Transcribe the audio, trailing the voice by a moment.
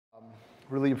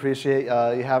Really appreciate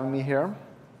you having me here.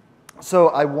 So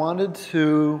I wanted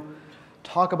to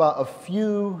talk about a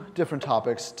few different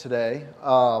topics today,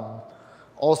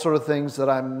 all sort of things that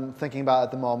I'm thinking about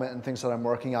at the moment and things that I'm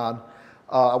working on.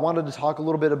 I wanted to talk a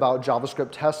little bit about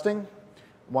JavaScript testing.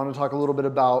 I wanted to talk a little bit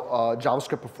about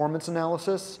JavaScript performance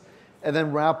analysis, and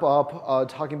then wrap up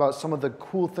talking about some of the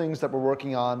cool things that we're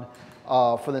working on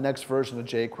for the next version of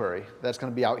jQuery. That's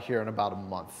going to be out here in about a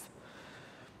month.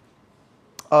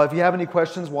 If you have any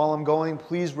questions while I'm going,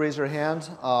 please raise your hand.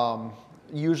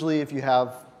 Usually if you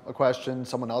have a question,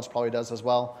 someone else probably does as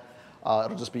well.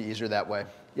 It'll just be easier that way.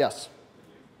 Yes?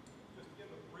 Just give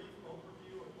a brief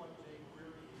overview of what jQuery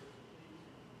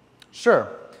is. Sure.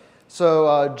 So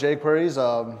jQuery is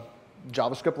a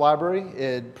JavaScript library.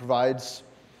 It provides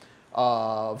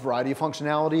a variety of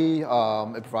functionality.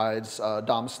 It provides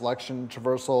DOM selection,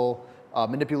 traversal,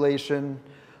 manipulation,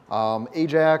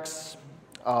 AJAX,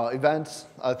 events,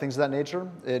 things of that nature.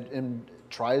 It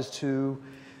tries to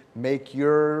make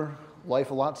your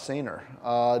life a lot saner,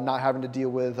 not having to deal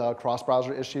with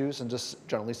cross-browser issues and just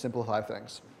generally simplify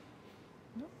things.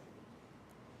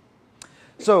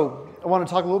 So I want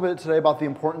to talk a little bit today about the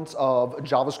importance of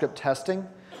JavaScript testing.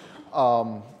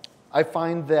 I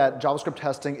find that JavaScript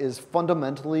testing is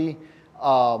fundamentally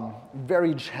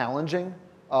very challenging,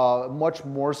 much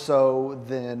more so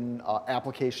than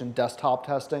application desktop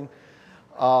testing.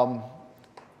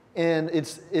 And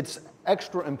it's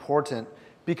extra important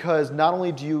because not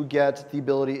only do you get the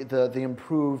ability, the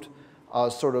improved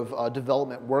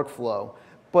development workflow,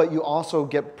 but you also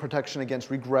get protection against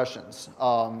regressions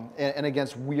and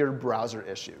against weird browser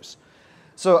issues.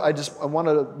 So I want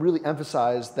to really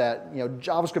emphasize that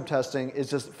JavaScript testing is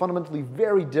just fundamentally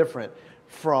very different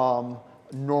from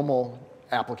normal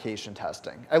application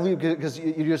testing. Because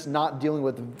you're just not dealing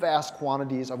with vast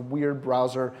quantities of weird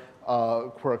browser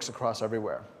quirks across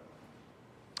everywhere.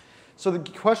 So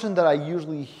the question that I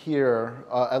usually hear,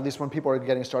 at least when people are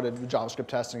getting started with JavaScript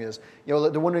testing, is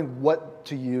they're wondering what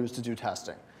to use to do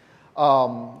testing.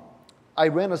 I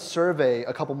ran a survey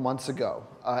a couple months ago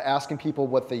asking people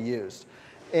what they used.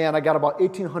 And I got about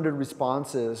 1,800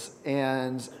 responses,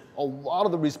 and a lot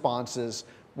of the responses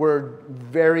were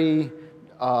very,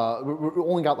 we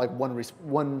only got like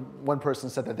one person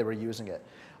said that they were using it.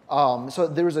 So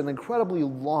there's an incredibly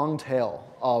long tail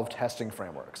of testing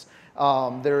frameworks.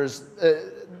 And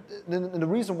the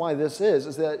reason why this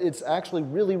is that it's actually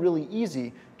really, really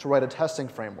easy to write a testing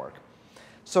framework.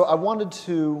 So I wanted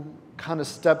to kind of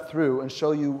step through and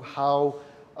show you how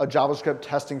a JavaScript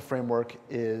testing framework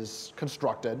is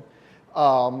constructed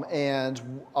and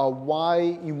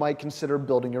why you might consider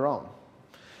building your own.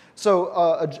 So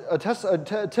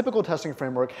a typical testing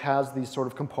framework has these sort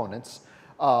of components.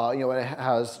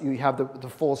 You have the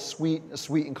full suite. A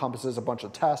suite encompasses a bunch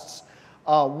of tests.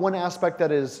 One aspect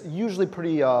that is usually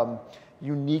pretty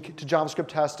unique to JavaScript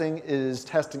testing is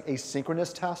testing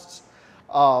asynchronous tests.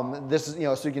 This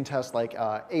is so you can test like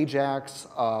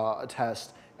AJAX,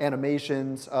 test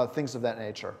animations, things of that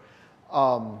nature.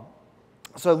 So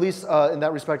at least in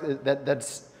that respect,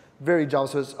 that's very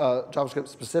JavaScript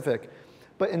specific.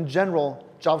 But in general,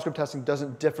 JavaScript testing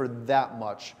doesn't differ that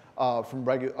much from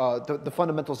the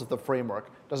fundamentals of the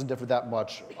framework doesn't differ that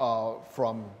much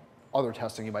from other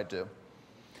testing you might do.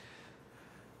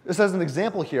 This as an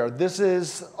example here, this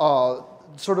is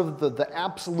sort of the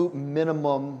absolute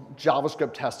minimum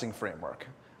JavaScript testing framework.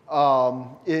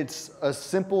 It's a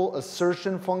simple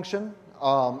assertion function,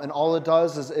 and all it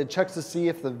does is it checks to see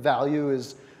if the value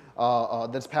is,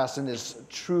 that's passed in is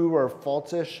true or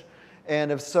false-ish.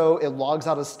 And if so, it logs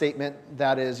out a statement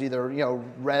that is either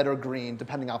red or green,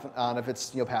 depending on if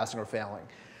it's passing or failing.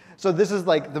 So this is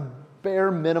like the bare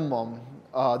minimum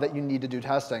that you need to do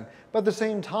testing. But at the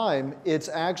same time, it's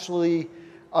actually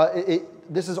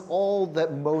this is all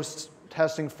that most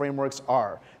testing frameworks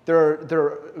are.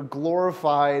 They're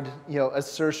glorified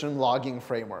assertion logging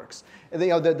frameworks. And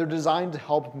they're designed to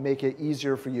help make it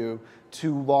easier for you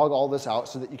to log all this out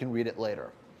so that you can read it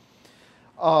later.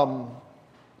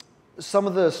 Some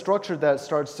of the structure that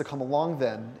starts to come along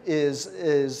then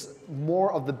is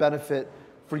more of the benefit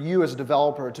for you as a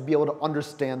developer to be able to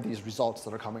understand these results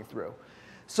that are coming through.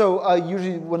 So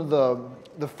usually one of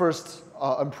the first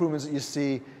improvements that you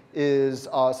see is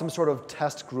some sort of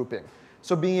test grouping.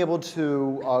 So being able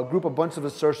to group a bunch of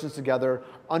assertions together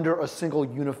under a single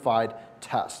unified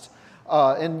test.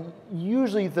 And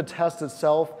usually the test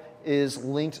itself is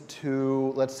linked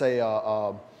to, let's say,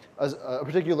 a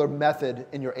particular method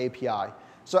in your API.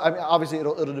 So I mean, obviously,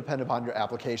 it'll depend upon your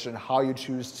application, how you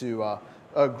choose to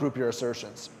group your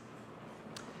assertions.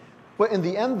 But in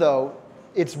the end, though,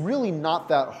 it's really not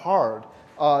that hard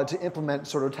to implement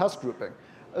sort of test grouping.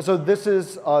 So this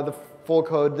is the full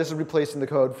code. This is replacing the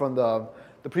code from the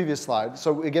previous slide.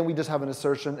 So again, we just have an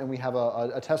assertion and we have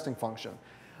a testing function.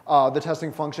 The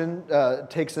testing function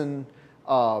takes in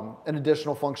an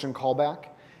additional function callback,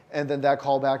 and then that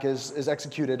callback is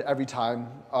executed every time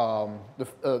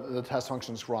the test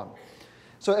functions run.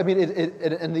 So I mean,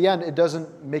 in the end, it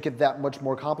doesn't make it that much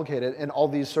more complicated, and all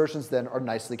the assertions then are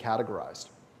nicely categorized.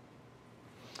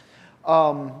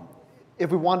 If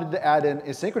we wanted to add in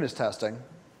asynchronous testing,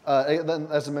 then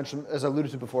as I mentioned, as I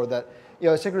alluded to before, that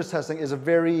asynchronous testing is a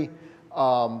very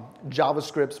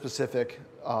JavaScript specific.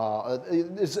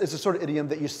 It's a sort of idiom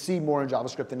that you see more in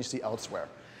JavaScript than you see elsewhere.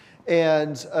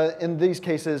 And in these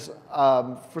cases,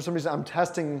 for some reason, I'm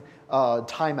testing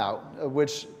timeout,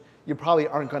 which you probably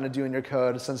aren't going to do in your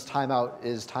code, since timeout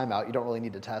is timeout. You don't really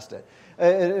need to test it.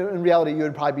 In reality, you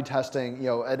would probably be testing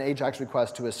an AJAX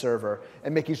request to a server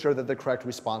and making sure that the correct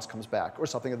response comes back, or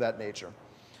something of that nature.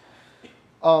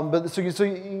 So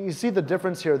you see the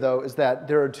difference here, though, is that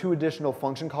there are two additional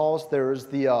function calls. There's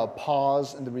the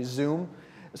pause and the resume.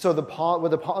 So what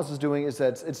the pause is doing is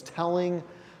that it's telling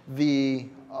the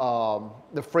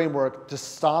framework to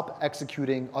stop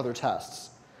executing other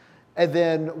tests. And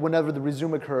then whenever the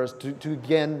resume occurs, to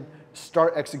again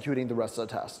start executing the rest of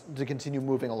the tests, to continue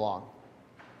moving along.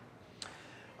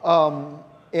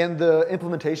 And the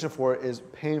implementation for it is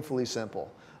painfully simple.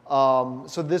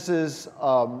 So this is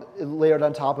layered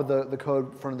on top of the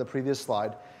code from the previous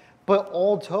slide. But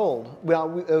all told,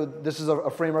 this is a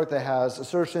framework that has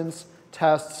assertions,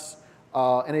 tests,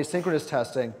 and asynchronous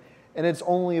testing, and it's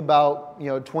only about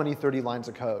 20, 30 lines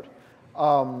of code.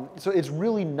 So it's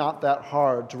really not that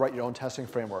hard to write your own testing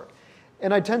framework.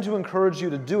 And I tend to encourage you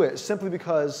to do it simply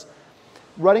because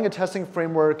writing a testing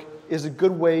framework is a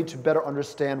good way to better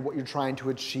understand what you're trying to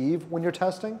achieve when you're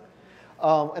testing.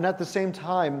 And at the same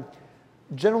time,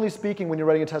 generally speaking, when you're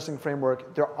writing a testing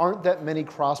framework, there aren't that many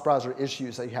cross-browser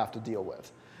issues that you have to deal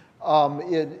with.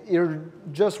 You're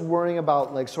just worrying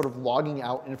about sort of logging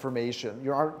out information.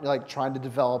 You aren't trying to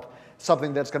develop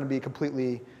something that's going to be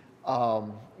completely, it's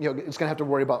going to have to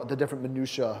worry about the different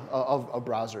minutia of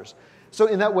browsers. So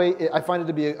in that way, I find it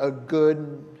to be a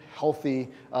good, healthy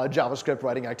JavaScript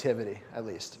writing activity, at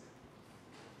least.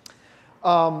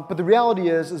 But the reality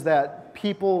is that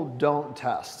people don't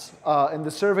test. In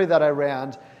the survey that I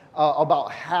ran,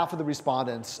 about half of the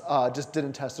respondents just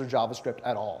didn't test their JavaScript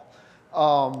at all.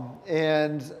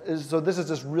 And so this is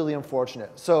just really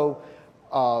unfortunate. So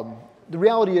the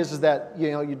reality is that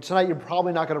tonight you're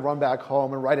probably not going to run back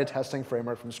home and write a testing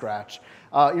framework from scratch.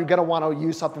 You're going to want to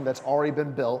use something that's already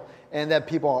been built and that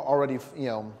people are already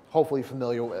hopefully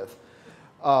familiar with.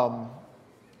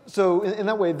 So in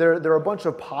that way, there are a bunch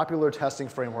of popular testing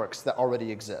frameworks that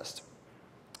already exist.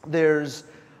 And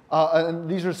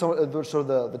these are some of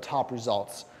the top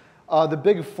results. The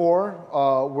big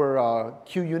four were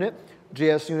QUnit,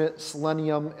 JSUnit,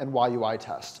 Selenium, and YUI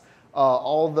test.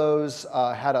 All of those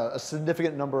had a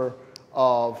significant number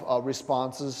of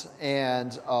responses,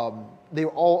 and they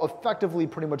were all effectively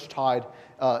pretty much tied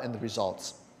in the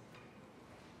results.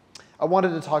 I wanted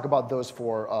to talk about those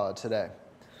four today.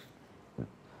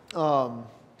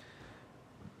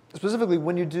 Specifically,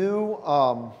 when you do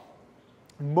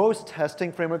most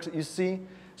testing frameworks that you see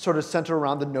sort of center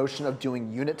around the notion of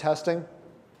doing unit testing,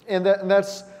 and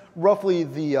that's roughly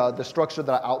the structure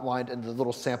that I outlined in the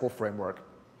little sample framework.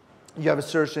 You have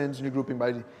assertions, and you're grouping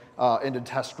into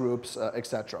test groups,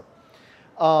 etc.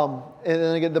 And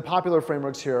then again, the popular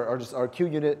frameworks here are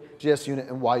QUnit, JSUnit,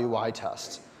 and YUI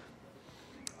test.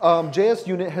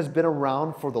 JSUnit has been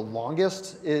around for the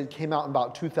longest. It came out in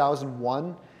about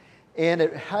 2001, and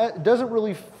it doesn't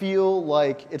really feel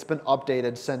like it's been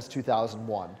updated since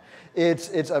 2001.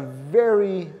 It's a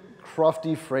very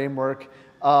crufty framework,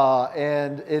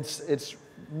 and it's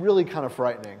really kind of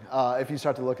frightening if you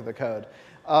start to look at the code.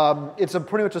 It's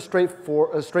pretty much a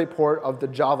straight port of the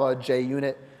Java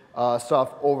JUnit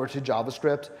stuff over to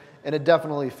JavaScript, and it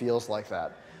definitely feels like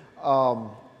that.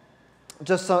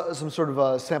 Just some sort of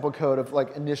a sample code of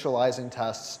initializing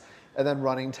tests and then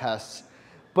running tests.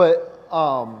 But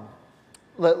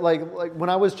when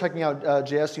I was checking out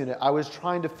JSUnit, I was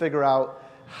trying to figure out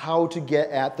how to get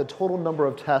at the total number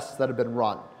of tests that have been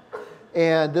run.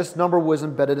 And this number was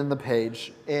embedded in the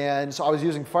page. And so I was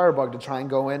using Firebug to try and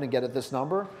go in and get at this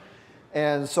number.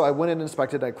 And so I went in and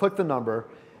inspected, I clicked the number.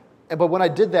 But when I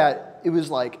did that, it was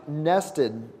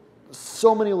nested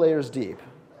so many layers deep.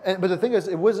 But the thing is,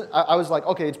 it wasn't, I was like,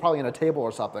 okay, it's probably in a table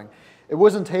or something. It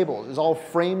wasn't tables. It was all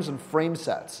frames and frame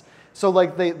sets. So I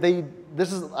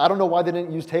don't know why they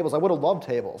didn't use tables. I would have loved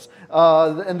tables.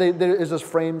 And there's this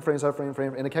frame,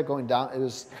 and it kept going down. It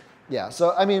was Yeah,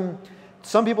 so I mean,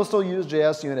 some people still use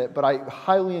JS Unit, but I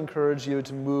highly encourage you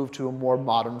to move to a more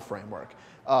modern framework.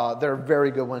 There are very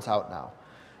good ones out now.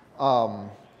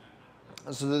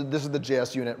 So this is the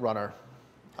JS Unit runner.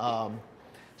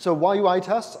 So YUI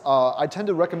tests, I tend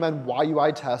to recommend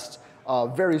YUI tests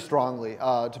very strongly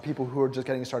to people who are just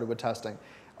getting started with testing.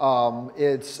 I'm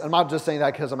not just saying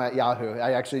that because I'm at Yahoo.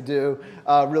 I actually do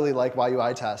really like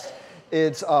YUI tests.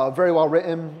 It's very well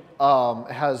written.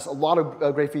 It has a lot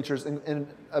of great features. And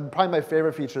probably my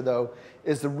favorite feature, though,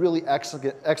 is the really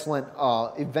excellent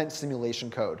event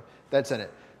simulation code that's in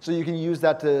it. So you can use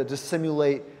that to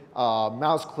simulate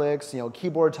mouse clicks,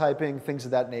 keyboard typing, things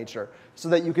of that nature, so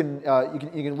that you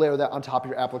can layer that on top of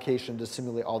your application to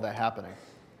simulate all that happening.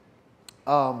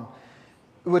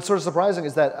 What's sort of surprising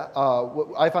is that what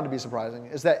I found to be surprising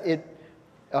is that it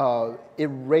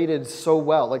rated so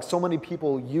well. Like, so many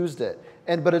people used it,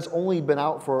 but it's only been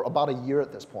out for about a year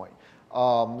at this point.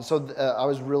 I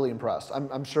was really impressed.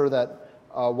 I'm sure that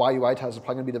YUI test is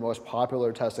probably going to be the most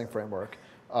popular testing framework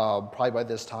probably by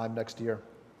this time next year.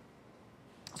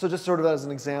 So just sort of as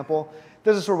an example,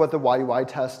 this is sort of what the YUI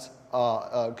test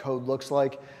code looks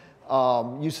like.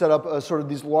 You set up sort of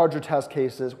these larger test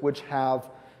cases which have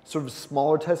sort of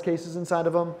smaller test cases inside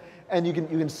of them, and you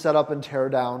can set up and tear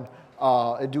down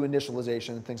and do initialization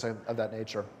and things of that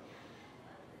nature.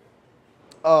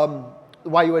 The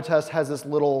YUI test has this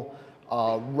little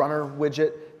runner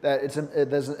widget that's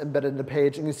embedded in the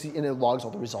page, and you see, and it logs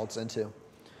all the results into.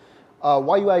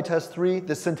 YUI test 3,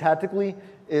 the syntactically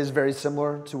is very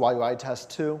similar to YUI test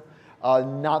 2.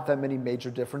 Not that many major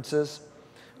differences.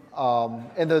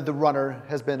 And the runner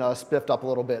has been spiffed up a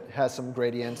little bit, has some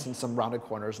gradients and some rounded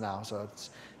corners now, so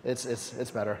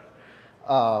it's better.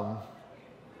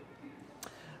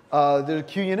 The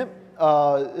QUnit,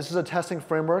 this is a testing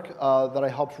framework that I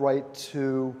helped write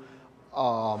to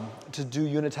do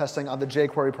unit testing on the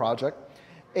jQuery project.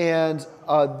 And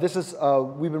this is,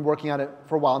 we've been working on it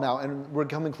for a while now, and we're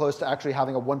coming close to actually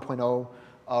having a 1.0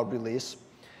 release.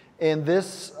 And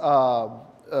this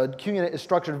QUnit is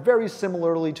structured very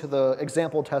similarly to the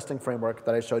example testing framework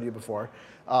that I showed you before,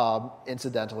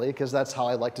 incidentally, because that's how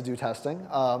I like to do testing.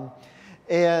 So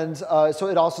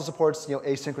it also supports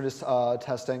asynchronous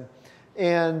testing.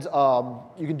 And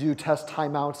you can do test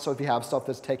timeouts, so if you have stuff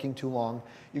that's taking too long,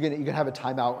 you can have a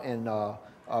timeout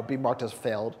and be marked as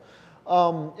failed.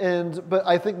 But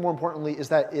I think more importantly is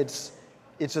that it's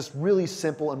just really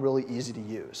simple and really easy to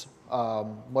use,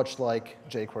 much like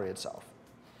jQuery itself.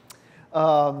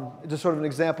 Just sort of an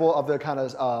example of the kind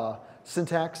of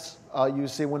syntax you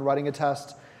see when writing a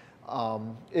test.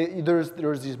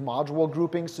 There's these module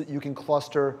groupings so you can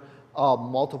cluster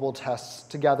multiple tests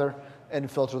together and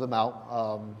filter them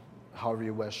out however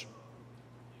you wish.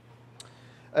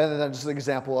 And then just an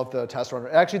example of the test runner.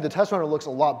 Actually, the test runner looks a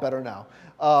lot better now.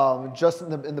 Just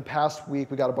in the past week,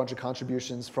 we got a bunch of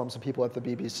contributions from some people at the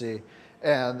BBC,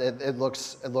 and it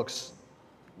looks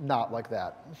not like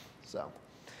that. So,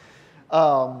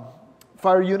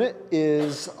 Fire Unit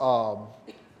is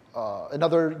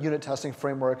another unit testing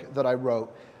framework that I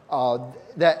wrote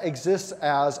that exists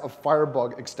as a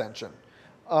Firebug extension.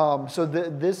 So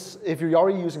this, if you're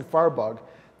already using Firebug,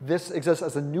 this exists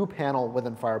as a new panel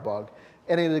within Firebug,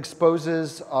 and it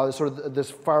exposes sort of this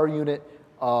Fire Unit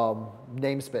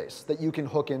namespace that you can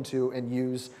hook into and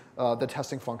use the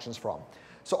testing functions from.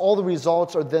 So all the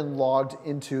results are then logged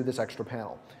into this extra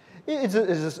panel. It's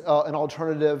an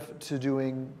alternative to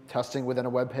doing testing within a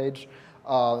web page.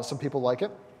 Some people like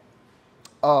it.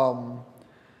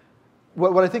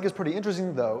 What I think is pretty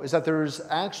interesting, though, is that there's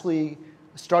actually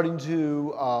starting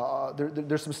to,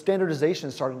 there's some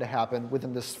standardization starting to happen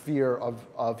within the sphere of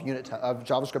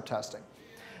JavaScript testing.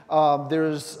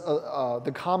 There's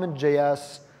the Common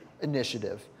JS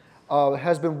initiative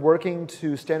has been working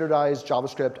to standardize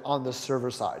JavaScript on the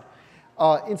server side.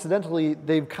 Incidentally,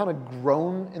 they've kind of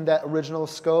grown in that original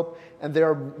scope, and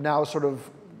they're now sort of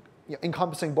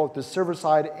encompassing both the server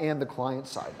side and the client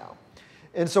side now.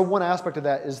 And so one aspect of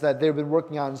that is that they've been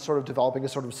working on sort of developing a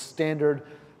sort of standard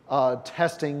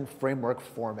testing framework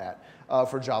format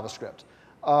for JavaScript.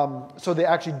 So they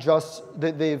actually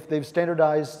they've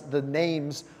standardized the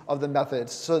names of the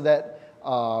methods so that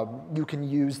you can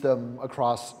use them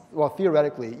across, well,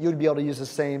 theoretically, you'd be able to use the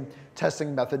same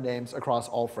testing method names across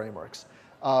all frameworks.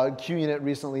 QUnit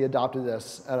recently adopted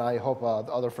this, and I hope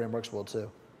the other frameworks will too.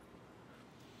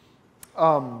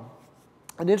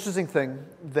 An interesting thing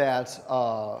that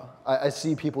I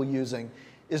see people using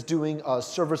is doing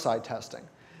server-side testing.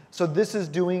 So this is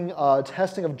doing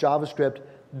testing of JavaScript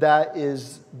that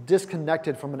is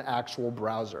disconnected from an actual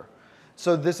browser.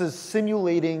 So this is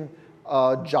simulating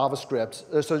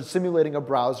JavaScript, so simulating a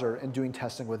browser and doing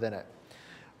testing within it.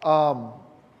 I'm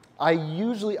going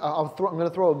to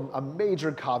throw a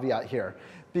major caveat here,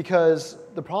 because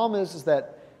the problem is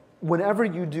that whenever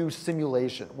you do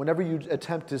simulation, whenever you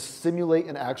attempt to simulate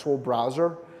an actual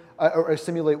browser, or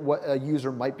simulate what a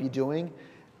user might be doing,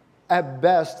 at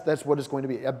best, that's what it's going to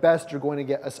be. At best, you're going to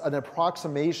get an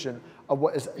approximation of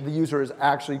what the user is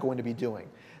actually going to be doing.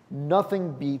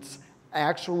 Nothing beats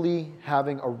actually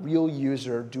having a real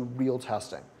user do real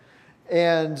testing,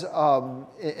 and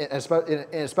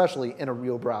especially in a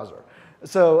real browser.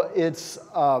 So it's,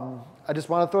 I just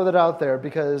want to throw that out there,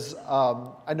 because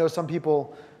I know some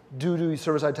people do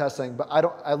server-side testing, but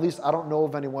at least I don't know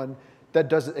of anyone that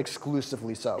does it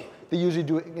exclusively so. They usually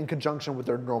do it in conjunction with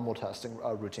their normal testing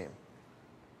routine.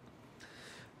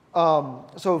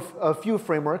 So a few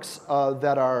frameworks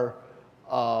that are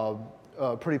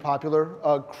pretty popular.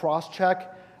 Crosscheck,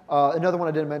 another one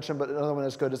I didn't mention, but another one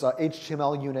that's good is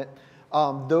HTML unit.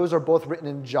 Those are both written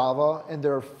in Java, and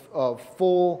they're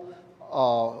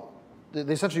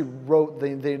they essentially wrote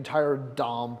the entire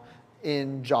DOM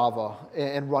in Java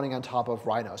and running on top of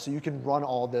Rhino. So you can run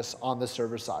all this on the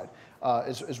server side.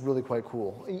 Is really quite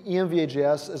cool.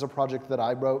 env.js is a project that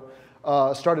I wrote.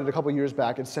 Started a couple years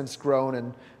back. It's since grown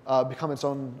and become its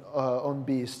own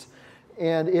beast.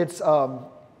 And it's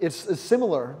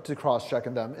similar to Crosscheck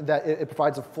in them in that it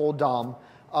provides a full DOM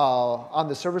on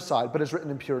the server side, but it's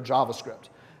written in pure JavaScript.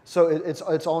 So it's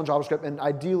all in JavaScript, and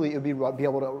ideally it would be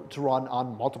able to run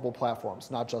on multiple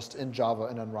platforms, not just in Java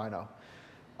and on Rhino.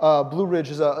 Blue Ridge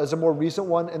is a more recent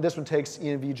one, and this one takes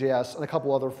env.js and a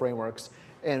couple other frameworks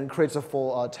and creates a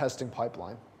full testing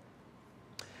pipeline.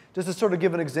 Just to sort of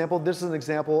give an example, this is an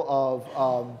example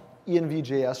of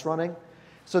env.js running.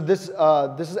 So this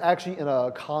is actually in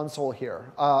a console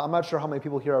here. I'm not sure how many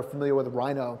people here are familiar with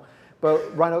Rhino,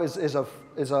 but Rhino is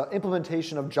an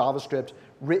implementation of JavaScript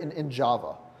written in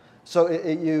Java. So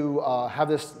you have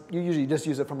this, you usually just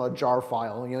use it from a jar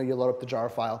file. You load up the jar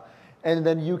file. And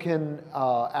then you can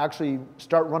actually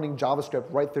start running JavaScript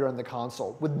right there in the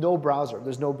console with no browser.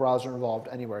 There's no browser involved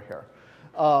anywhere here.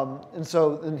 And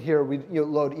so in here, we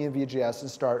load env.js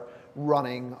and start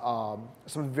running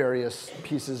some various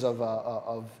pieces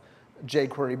of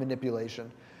jQuery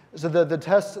manipulation. So the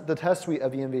test suite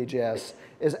of env.js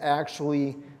is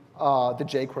actually the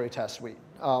jQuery test suite.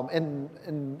 And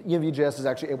env.js is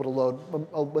actually able to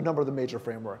load a number of the major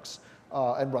frameworks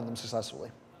and run them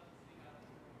successfully.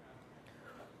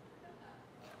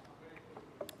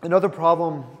 Another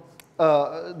problem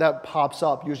that pops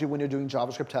up usually when you're doing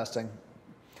JavaScript testing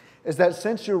is that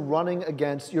since you're running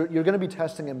against, you're going to be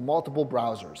testing in multiple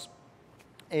browsers,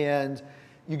 and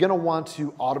you're going to want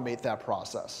to automate that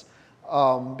process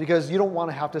because you don't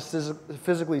want to have to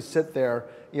physically sit there,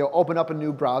 open up a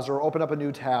new browser, open up a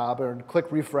new tab, or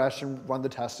click refresh and run the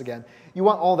test again. You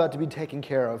want all that to be taken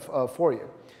care of for you.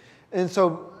 And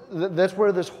so that's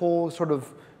where this whole sort of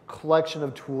collection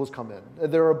of tools come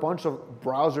in. There are a bunch of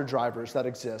browser drivers that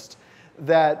exist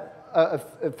that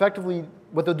effectively,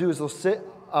 what they'll do is they'll sit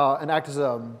and act as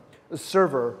a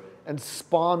server and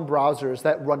spawn browsers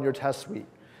that run your test suite.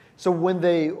 So when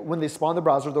they spawn the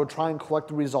browser, they'll try and collect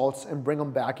the results and bring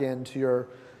them back into your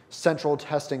central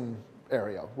testing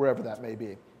area, wherever that may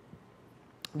be.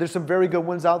 There's some very good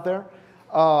ones out there,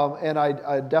 and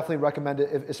I definitely recommend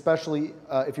it, especially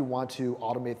if you want to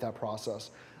automate that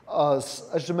process. I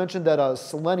should mention that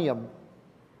Selenium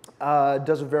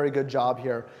does a very good job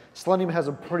here. Selenium has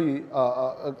a pretty,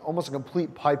 almost a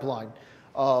complete pipeline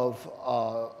of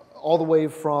all the way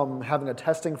from having a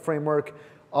testing framework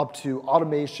up to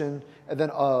automation, and then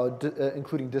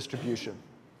including distribution.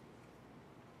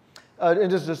 And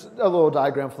just a little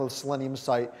diagram from the Selenium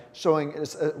site showing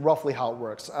roughly how it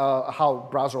works, how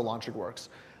browser launching works.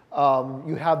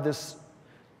 You have this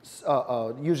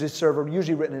usually server,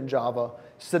 usually written in Java,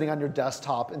 sitting on your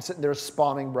desktop and sitting there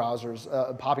spawning browsers,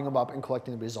 popping them up and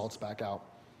collecting the results back out.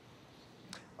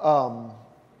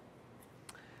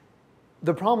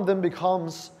 The problem then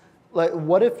becomes, like,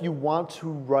 what if you want to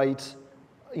write,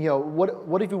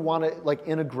 what if you want to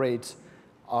integrate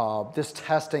this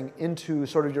testing into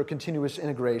sort of your continuous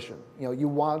integration? You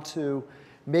want to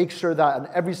make sure that on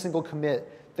every single commit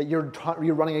that you're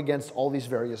running against all these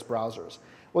various browsers.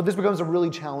 Well, this becomes a really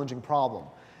challenging problem.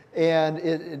 And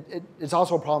it's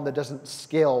also a problem that doesn't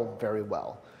scale very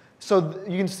well. So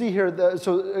you can see here,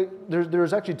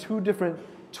 there's actually two different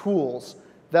tools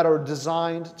that are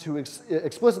designed to,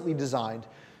 explicitly designed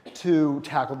to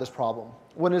tackle this problem.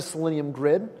 One is Selenium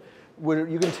Grid, where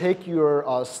you can take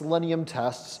your Selenium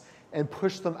tests and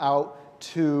push them out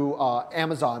to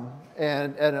Amazon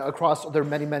and across their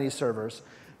many, many servers.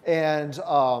 and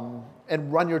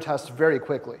run your tests very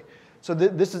quickly. So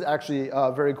this is actually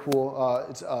very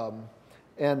cool.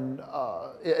 And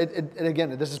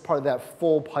again, this is part of that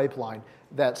full pipeline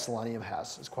that Selenium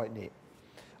has. It's quite neat.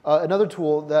 Another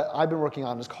tool that I've been working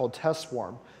on is called Test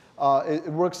Swarm. It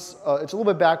works, it's a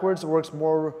little bit backwards. It works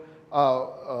more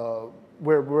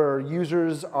where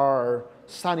users are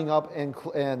signing up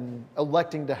and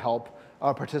electing to help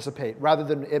participate rather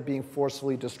than it being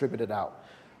forcefully distributed out.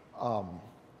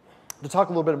 To talk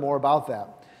a little bit more about that.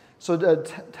 So the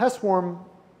Test Swarm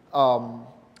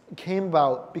came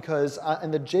about because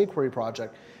in the jQuery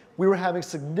project, we were having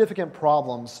significant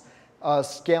problems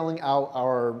scaling out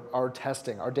our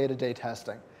testing, our day-to-day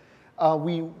testing.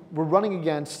 We were running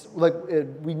against,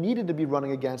 we needed to be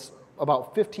running against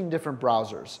about 15 different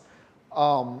browsers.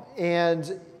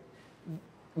 And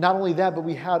not only that, but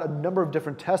we had a number of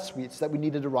different test suites that we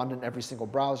needed to run in every single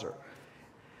browser.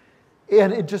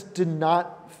 And it just did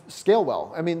not scale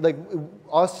well. I mean, like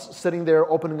us sitting there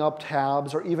opening up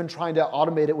tabs or even trying to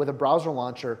automate it with a browser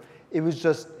launcher, it was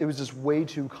just way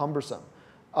too cumbersome.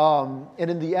 And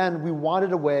in the end, we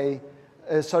wanted a way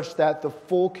such that the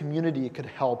full community could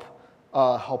help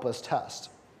us test.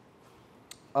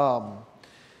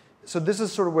 So this is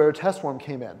sort of where Test Swarm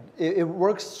came in. It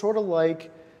works sort of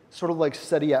like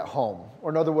SETI at home or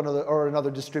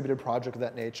another distributed project of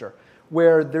that nature,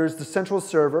 where there's the central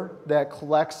server that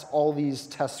collects all these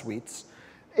test suites,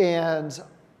 and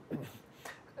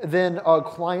then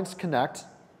clients connect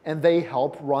and they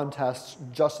help run tests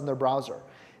just in their browser.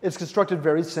 It's constructed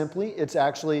very simply. It's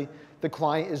actually, the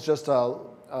client is just a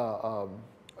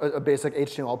basic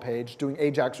HTML page doing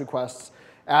AJAX requests,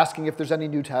 asking if there's any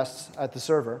new tests at the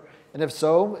server. And if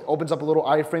so, it opens up a little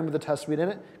iframe with the test suite in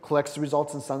it, collects the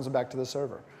results, and sends them back to the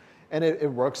server. And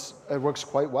it works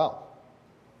quite well.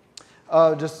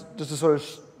 Just a sort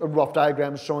of a rough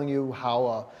diagram showing you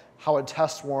how a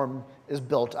test swarm is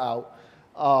built out.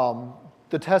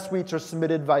 The test suites are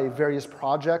submitted by various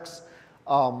projects.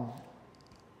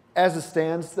 As it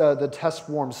stands, the test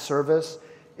swarm service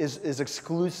is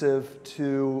exclusive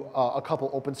to a couple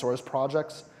open source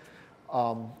projects.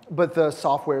 But the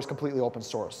software is completely open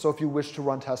source. So if you wish to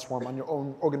run Test Swarm on your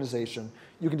own organization,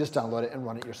 you can just download it and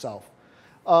run it yourself.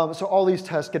 So all these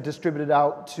tests get distributed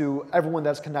out to everyone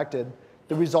that's connected.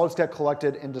 The results get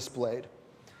collected and displayed.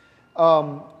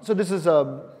 So this is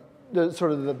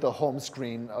sort of the home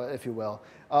screen, if you will.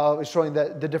 It's showing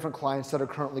the different clients that are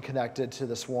currently connected to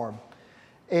the swarm.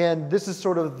 And this is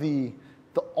sort of the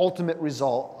ultimate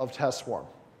result of Test Swarm.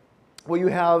 Well, you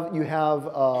have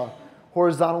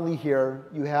horizontally here,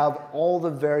 you have all the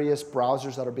various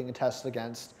browsers that are being tested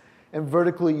against, and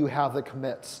vertically you have the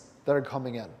commits that are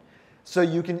coming in. So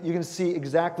you can see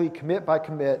exactly commit by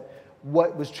commit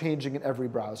what was changing in every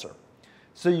browser.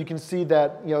 So you can see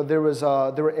that there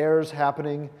were errors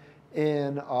happening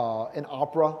in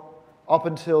Opera up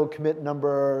until commit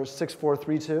number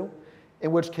 6432,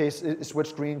 in which case it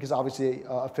switched green because obviously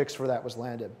a fix for that was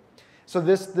landed. So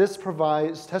this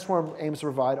provides, Test Swarm aims to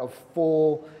provide a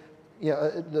full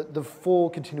the full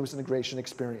continuous integration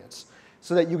experience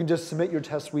so that you can just submit your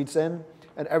test suites in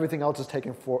and everything else is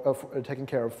taken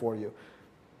care of for you.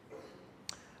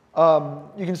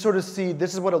 You can sort of see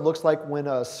this is what it looks like when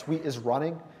a suite is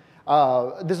running.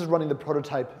 This is running the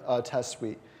prototype test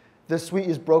suite. This suite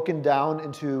is broken down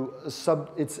into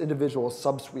its individual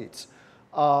subsuites.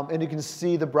 And you can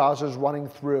see the browsers running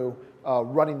through,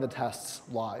 running the tests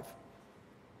live.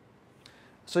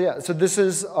 So yeah, so this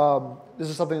is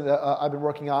something that I've been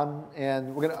working on,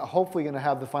 and we're hopefully gonna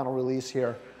have the final release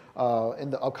here in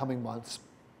the upcoming months.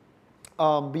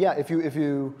 But yeah, if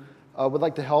you would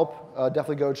like to help,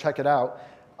 definitely go check it out.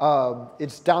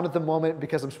 It's down at the moment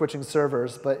because I'm switching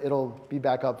servers, but it'll be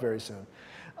back up very soon.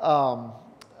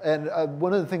 And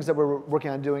one of the things that we're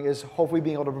working on doing is hopefully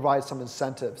being able to provide some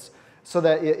incentives so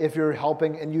that if you're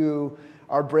helping and you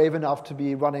are brave enough to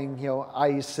be running,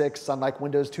 IE6 on like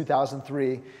Windows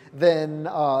 2003, then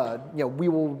we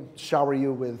will shower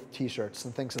you with T-shirts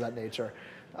and things of that nature.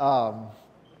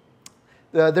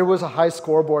 There was a high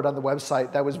scoreboard on the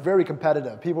website that was very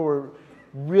competitive. People were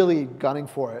really gunning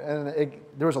for it, and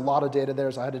there was a lot of data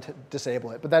there, so I had to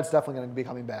disable it. But that's definitely going to be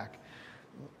coming back.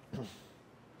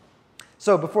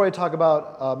 So before I talk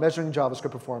about measuring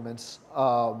JavaScript performance,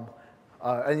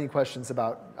 any questions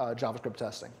about JavaScript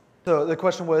testing? So the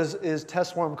question was, is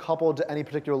Test Swarm coupled to any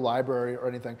particular library or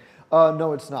anything?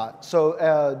 No, it's not.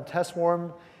 So Test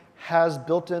Swarm has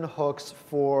built-in hooks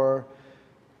for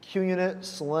QUnit,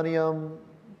 Selenium,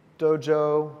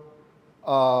 Dojo,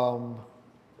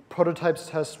 Prototypes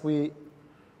Test Suite,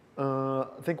 I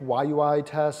think YUI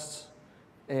tests,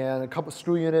 and a couple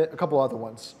screw unit, a couple other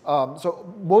ones.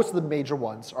 So most of the major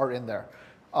ones are in there.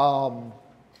 But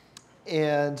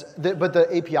the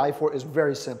API for it is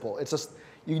very simple. It's just,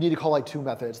 you need to call like 2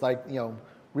 methods, like,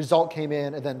 result came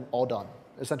in and then all done.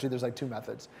 Essentially, there's like 2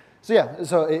 methods. So yeah,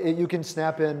 so you can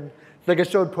snap in, like I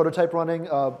showed prototype running.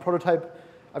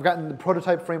 I've gotten the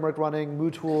prototype framework running,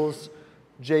 MooTools,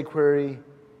 jQuery,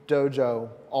 Dojo,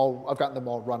 I've gotten them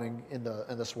all running in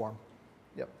the swarm.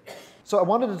 Yep. So I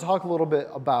wanted to talk a little bit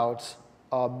about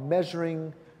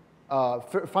measuring,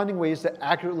 finding ways to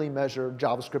accurately measure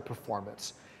JavaScript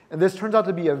performance. And this turns out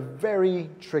to be a very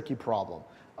tricky problem,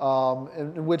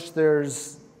 in which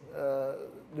there's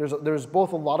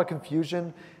both a lot of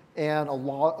confusion and a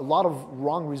lot of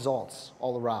wrong results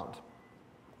all around.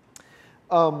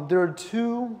 There are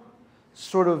 2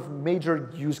 sort of major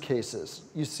use cases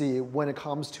you see when it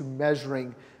comes to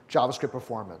measuring JavaScript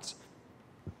performance.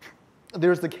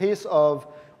 There's the case of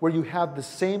where you have the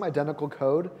same identical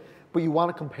code, but you want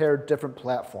to compare different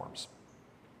platforms.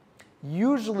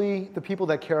 Usually, the people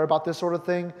that care about this sort of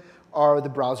thing are the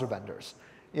browser vendors.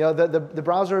 The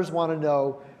browsers want to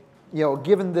know,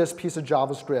 given this piece of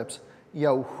JavaScript,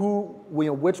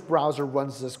 which browser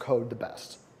runs this code the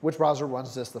best, which browser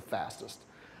runs this the fastest.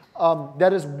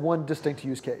 That is one distinct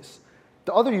use case.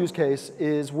 The other use case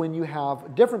is when you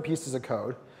have different pieces of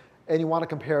code and you want to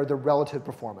compare their relative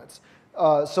performance.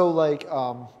 So like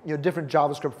different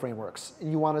JavaScript frameworks,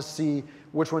 and you want to see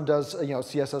which one does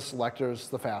CSS selectors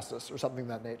the fastest or something of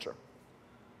that nature.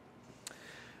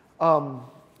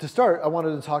 To start, I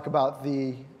wanted to talk about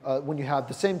when you have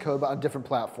the same code but on different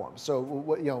platforms.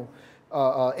 So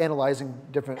analyzing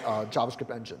different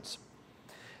JavaScript engines.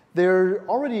 There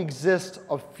already exist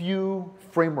a few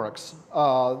frameworks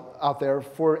out there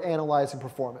for analyzing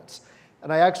performance.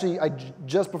 And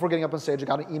just before getting up on stage, I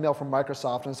got an email from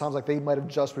Microsoft, and it sounds like they might have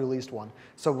just released one.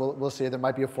 So we'll see. There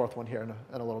might be a 4th one here in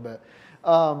a little bit.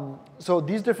 So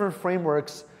these different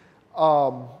frameworks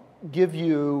give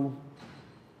you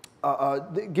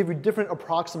different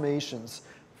approximations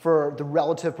for the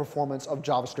relative performance of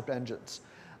JavaScript engines.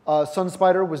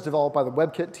 SunSpider was developed by the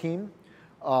WebKit team.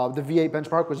 The V8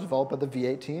 benchmark was developed by the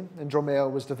V8 team, and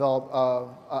Dromeo was developed.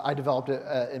 I developed it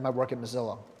in my work at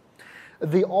Mozilla.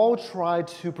 They all try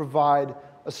to provide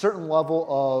a certain level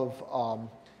of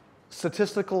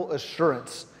statistical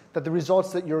assurance that the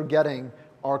results that you're getting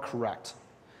are correct.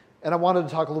 And I wanted to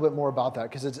talk a little bit more about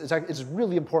that because it's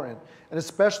really important, and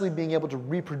especially being able to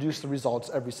reproduce the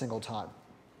results every single time.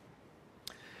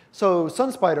 So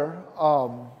SunSpider,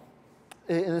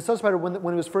 in SunSpider,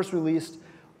 when it was first released,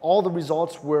 all the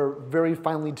results were very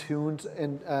finely tuned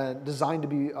and designed to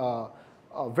be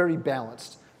very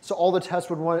balanced. So all the tests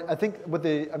would run, I'm trying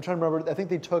to remember, I think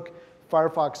they took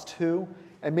Firefox 2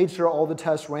 and made sure all the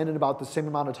tests ran in about the same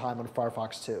amount of time on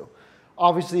Firefox 2.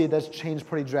 Obviously, that's changed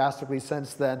pretty drastically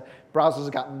since then. Browsers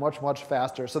have gotten much, much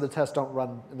faster, so the tests don't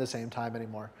run in the same time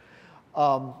anymore.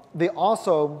 They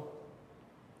also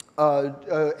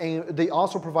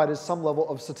provided some level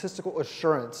of statistical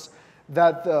assurance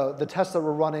that the tests that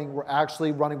were running were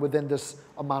actually running within this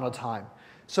amount of time.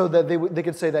 So that they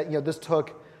could say that this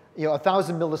took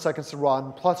 1,000 milliseconds to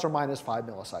run, plus or minus 5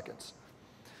 milliseconds.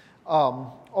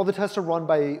 All the tests are run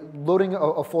by loading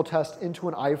a full test into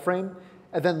an iframe,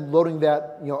 and then loading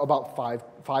that about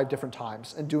five different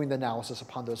times, and doing the analysis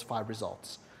upon those 5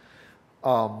 results.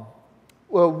 Well,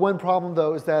 one problem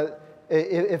though is that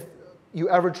if you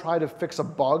ever try to fix a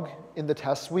bug in the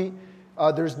test suite,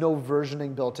 there's no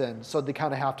versioning built in, so they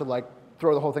kind of have to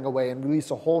throw the whole thing away and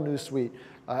release a whole new suite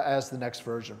as the next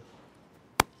version.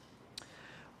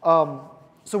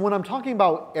 So when I'm talking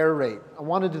about error rate, I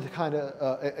wanted to kind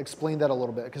of explain that a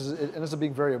little bit, because it's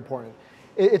being very important.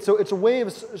 It's a way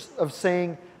of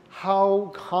saying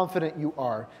how confident you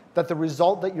are that the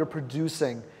result that you're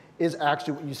producing is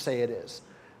actually what you say it is,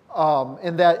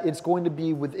 and that it's going to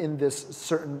be within this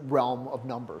certain realm of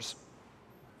numbers.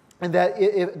 And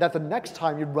that the next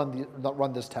time you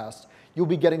run this test, you'll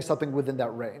be getting something within that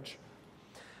range.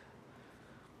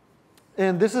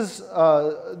 And this is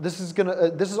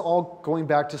all going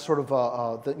back to sort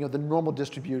of the normal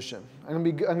distribution. I'm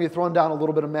going to be throwing down a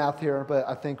little bit of math here, but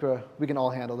I think we can all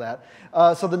handle that.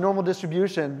 So the normal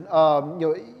distribution,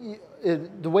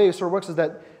 the way it sort of works is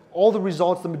that all the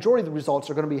results, the majority of the results,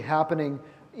 are going to be happening,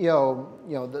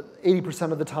 the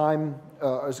 80% of the time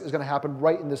is going to happen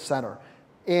right in the center.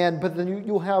 But then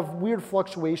you'll have weird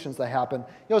fluctuations that happen.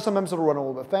 Sometimes it'll run a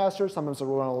little bit faster, sometimes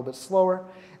it'll run a little bit slower,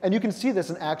 and you can see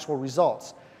this in actual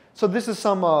results. So this is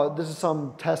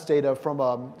some test data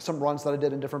from some runs that I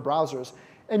did in different browsers,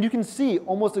 And you can see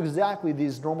almost exactly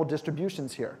these normal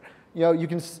distributions here. You know, you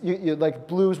can like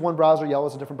blue is one browser, yellow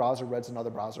is a different browser, red's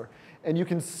another browser. And you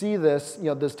can see this, you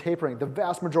know, this tapering. The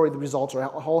vast majority of the results are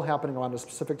all happening around a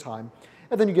specific time.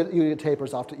 And then you get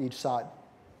tapers off to each side.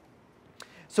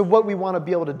 So what we want to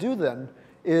be able to do then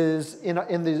is,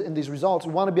 in these results,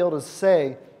 we want to be able to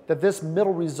say that this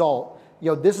middle result,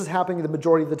 you know, this is happening the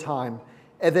majority of the time,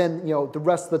 and then, you know, the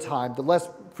rest of the time, the less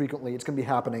frequently, it's going to be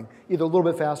happening either a little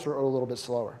bit faster or a little bit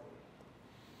slower.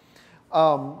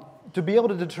 To be able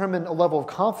to determine a level of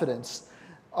confidence,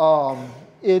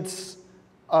 it's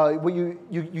what you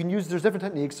can use. There's different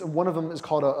techniques, and one of them is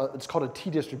called a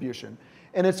t-distribution,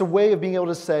 and it's a way of being able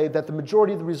to say that the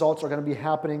majority of the results are going to be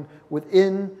happening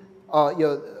within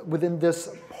within this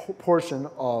portion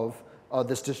of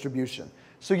this distribution.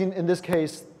 So you can, in this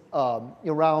case,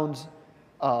 around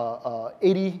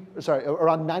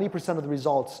 90% of the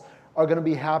results are going to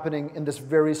be happening in this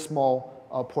very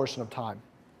small portion of time.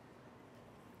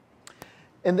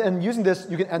 And then using this,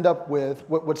 you can end up with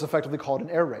what's effectively called an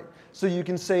error rate. So you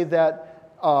can say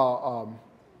that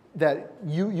that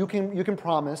you can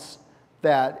promise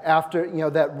that after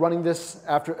that running this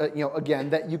after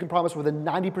again that you can promise with a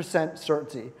 90%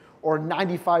 certainty or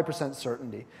 95%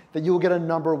 certainty that you will get a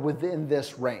number within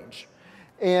this range,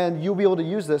 and you'll be able to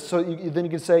use this. So then you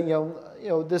can say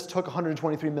this took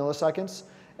 123 milliseconds,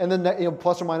 and then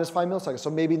plus or minus 5 milliseconds.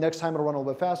 So maybe next time it'll run a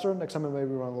little bit faster. Next time it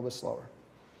maybe run a little bit slower.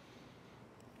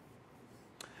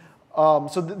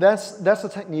 So that's the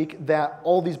technique that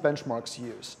all these benchmarks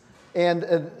use. And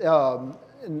I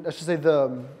should say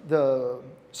the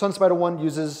SunSpider one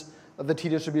uses the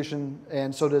t-distribution,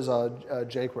 and so does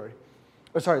jQuery.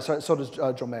 Oh, sorry, so does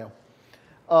Dromeo.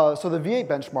 So the V8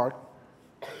 benchmark,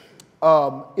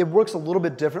 it works a little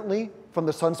bit differently from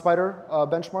the SunSpider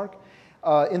benchmark,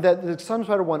 in that the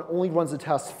SunSpider one only runs the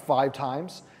test 5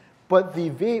 times, but the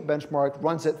V8 benchmark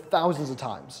runs it thousands of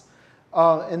times.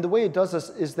 And the way it does this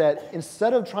is that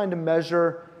instead of trying to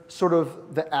measure sort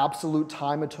of the absolute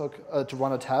time it took to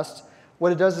run a test,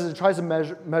 what it does is it tries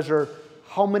to measure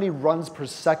how many runs per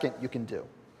second you can do.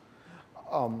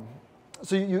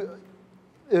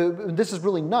 This is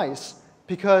really nice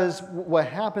because what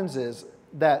happens is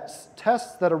that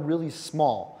tests that are really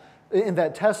small, and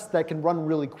that tests that can run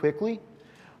really quickly,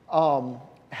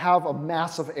 have a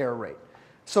massive error rate.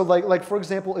 So like for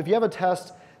example, if you have a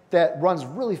test that runs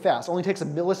really fast, only takes a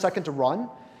millisecond to run,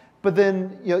 but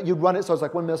then you run it so it's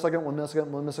like 1 millisecond, 1 millisecond,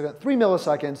 1 millisecond, 3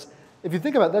 milliseconds. If you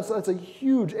think about it, that's a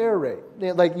huge error rate.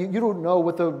 Like you don't know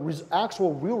what the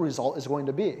actual real result is going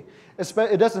to be.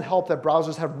 It doesn't help that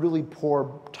browsers have really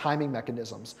poor timing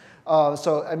mechanisms.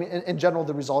 So I mean, in general,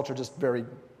 the results are just very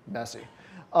messy.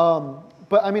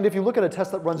 But I mean, if you look at a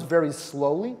test that runs very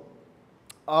slowly,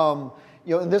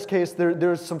 in this case,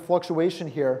 there's some fluctuation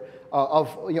here of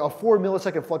a 4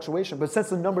 millisecond fluctuation. But since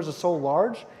the numbers are so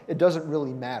large, it doesn't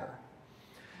really matter.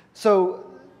 So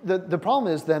the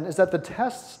problem is that the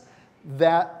tests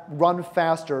that run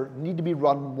faster need to be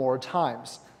run more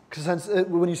times. Because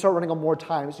when you start running them more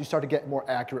times, you start to get more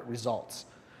accurate results.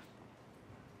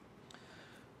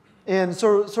 And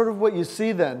so sort of what you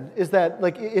see then is that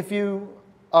like if you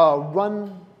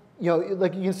run,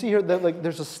 like you can see here that like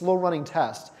there's a slow running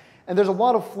test. And there's a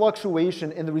lot of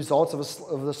fluctuation in the results of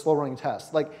the slow running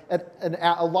test, like a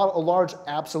large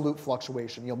absolute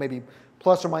fluctuation, maybe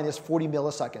plus or minus 40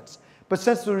 milliseconds. But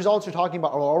since the results you're talking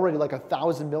about are already like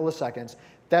 1,000 milliseconds,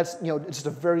 that's it's just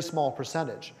a very small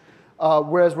percentage.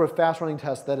 Whereas with fast running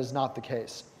tests, that is not the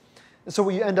case. And so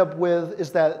what you end up with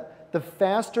is that the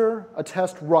faster a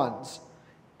test runs,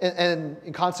 and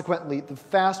consequently the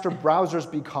faster browsers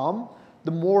become,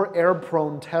 the more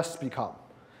error-prone tests become.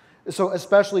 So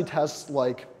especially tests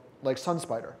like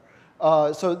SunSpider.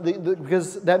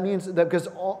 Because that means that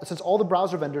since all the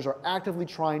browser vendors are actively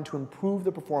trying to improve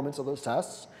the performance of those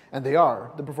tests, and they're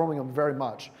performing them very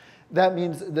much, that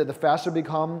means that the faster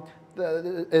become,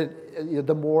 the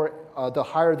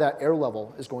higher that error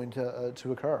level is going to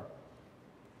occur.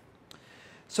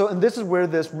 So, and this is where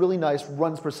this really nice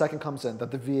runs per second comes in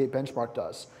that the V8 benchmark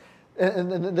does,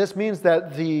 and this means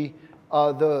that the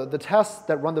tests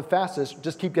that run the fastest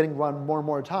just keep getting run more and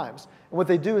more times. And what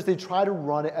they do is they try to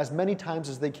run it as many times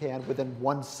as they can within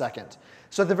 1 second.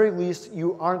 So at the very least,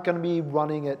 you aren't going to be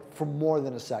running it for more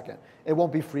than a second. It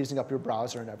won't be freezing up your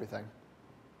browser and everything.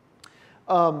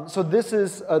 So this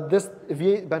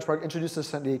V8 benchmark introduced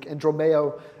this technique, and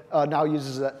Dromeo now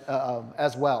uses it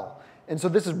as well. And so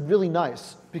this is really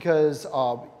nice because,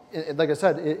 like I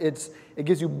said, it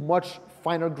gives you much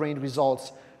finer grained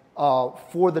results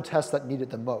for the tests that need it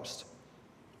the most.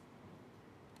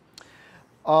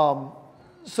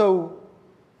 So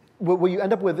what you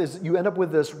end up with is you end up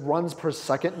with this runs per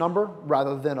second number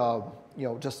rather than a,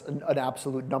 just an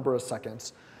absolute number of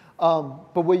seconds.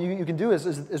 But what you can do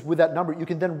is with that number, you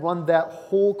can then run that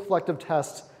whole collective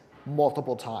test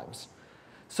multiple times.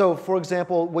 So for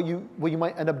example, what you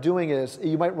might end up doing is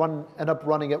you might end up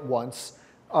running it once,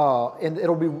 and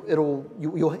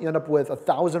you'll end up with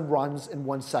 1,000 runs in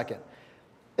 1 second.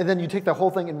 And then you take the whole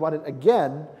thing and run it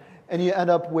again, and you end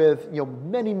up with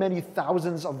many, many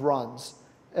thousands of runs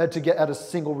to get at a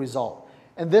single result.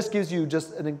 And this gives you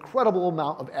just an incredible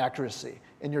amount of accuracy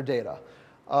in your data.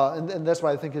 And that's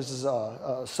why I think this is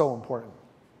so important.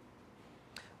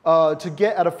 To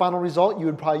get at a final result, you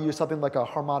would probably use something like a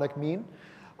harmonic mean,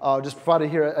 just provided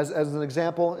here as an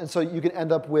example. And so you can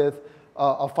end up with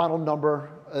a final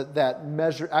number that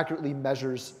accurately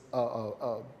measures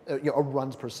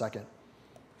runs per second.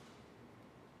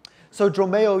 So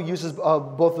Dromeo uses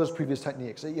both of those previous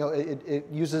techniques. It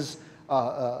uses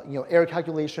error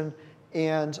calculation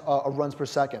and runs per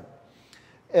second.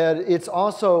 And it's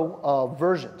also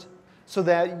versioned so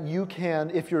that you can,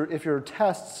 if your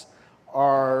tests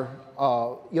are,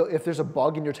 if there's a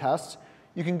bug in your test,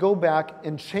 you can go back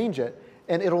and change it,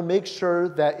 and it'll make sure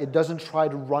that it doesn't try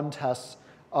to run tests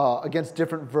against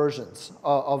different versions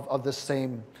of the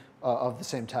same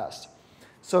test.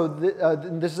 So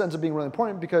this ends up being really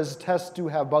important because tests do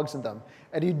have bugs in them,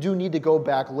 and you do need to go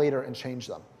back later and change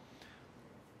them,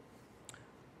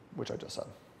 which I just said.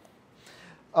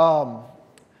 But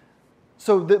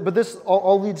this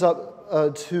all leads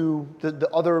up to the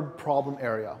other problem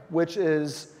area, which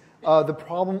is the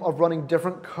problem of running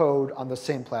different code on the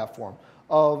same platform.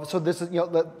 So this is,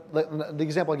 the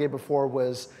example I gave before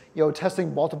was,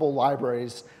 testing multiple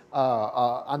libraries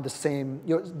on the same,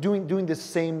 doing the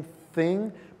same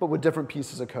thing, but with different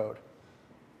pieces of code.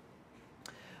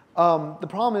 The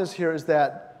problem is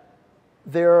that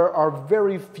there are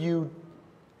very few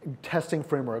testing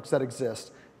frameworks that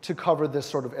exist to cover this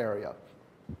sort of area.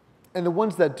 And the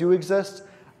ones that do exist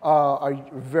are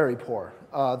very poor.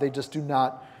 They just do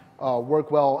not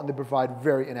work well, and they provide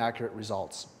very inaccurate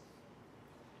results.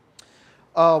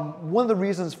 One of the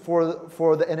reasons for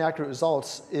the inaccurate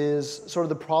results is sort of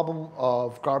the problem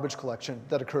of garbage collection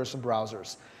that occurs in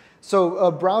browsers.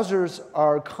 So browsers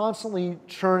are constantly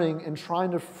churning and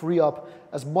trying to free up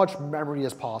as much memory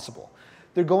as possible.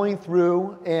 They're going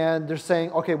through and they're saying,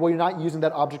 okay, well, you're not using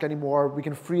that object anymore. We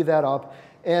can free that up.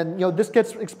 And this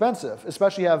gets expensive,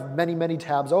 especially if you have many, many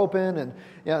tabs open, and,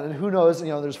 and who knows,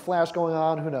 there's Flash going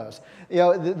on, who knows.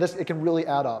 It can really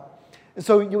add up. And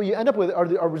so you end up with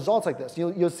are results like this.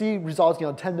 You'll see results,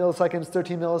 10 milliseconds,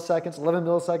 13 milliseconds, 11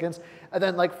 milliseconds, and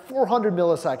then like 400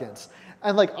 milliseconds.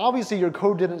 And like obviously your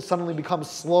code didn't suddenly become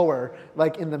slower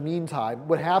like in the meantime.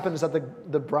 What happened is that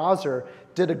the browser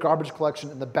did a garbage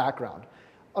collection in the background.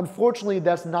 Unfortunately,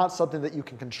 that's not something that you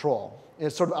can control.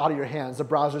 It's sort of out of your hands. The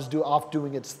browser's off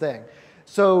doing its thing.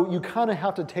 So you kind of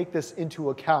have to take this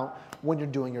into account when you're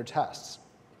doing your tests.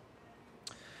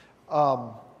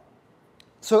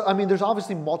 So I mean, there's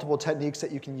obviously multiple techniques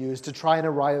that you can use to try and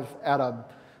arrive at a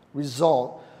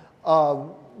result.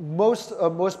 Most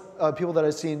people that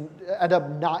I've seen end up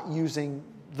not using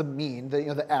the mean,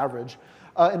 the average,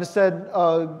 and instead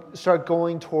start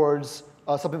going towards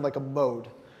something like a mode.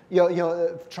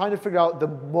 Trying to figure out the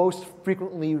most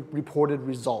frequently reported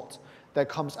result that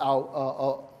comes out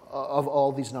of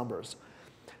all these numbers.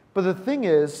 But the thing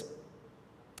is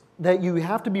that you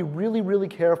have to be really, really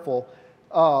careful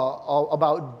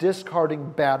about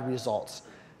discarding bad results,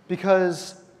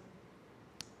 because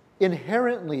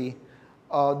inherently,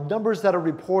 numbers that are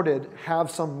reported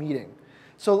have some meaning.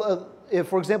 So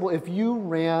for example, if you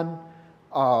ran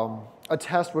a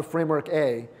test with framework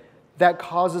A that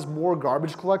causes more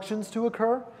garbage collections to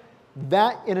occur,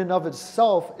 that in and of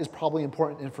itself is probably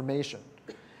important information.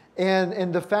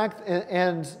 And the fact,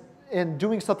 and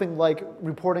doing something like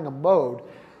reporting a mode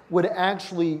would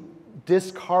actually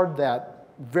discard that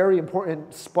very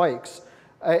important spikes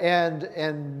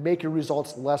and make your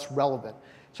results less relevant.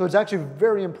 So it's actually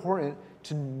very important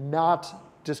to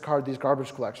not discard these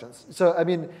garbage collections. So I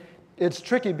mean, it's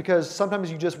tricky because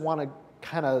sometimes you just want to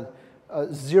kind of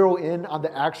zero in on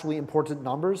the actually important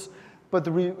numbers, but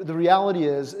the reality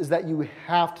is that you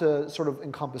have to sort of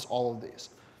encompass all of these.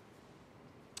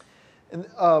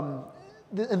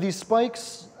 And these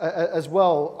spikes as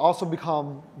well also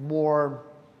become more,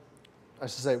 I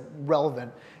should say,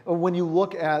 relevant when you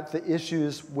look at the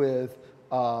issues with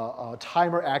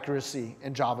timer accuracy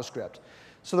in JavaScript.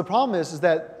 So the problem is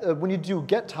that when you do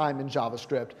get time in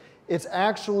JavaScript, it's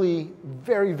actually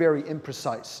very, very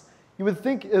imprecise. You would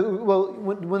think, well,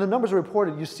 when the numbers are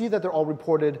reported, you see that they're all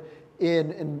reported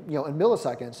in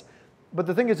milliseconds, But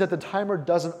the thing is that the timer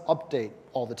doesn't update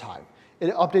all the time.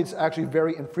 It updates actually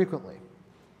very infrequently.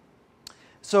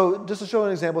 So just to show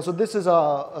an example, so this is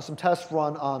some tests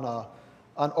run on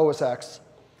OS X.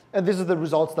 And these are the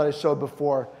results that I showed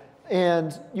before.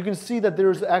 And you can see that there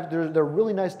are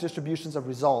really nice distributions of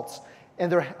results.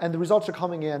 And the results are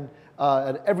coming in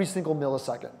at every single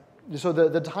millisecond. So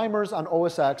the timers on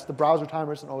OS X, the browser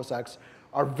timers on OS X,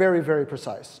 are very, very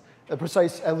precise. They're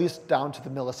precise at least down to the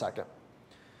millisecond.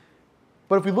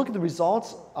 But if we look at the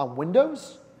results on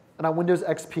Windows and on Windows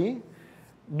XP,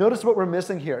 notice what we're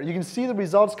missing here. You can see the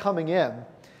results coming in,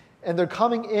 and they're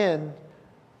coming in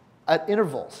at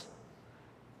intervals.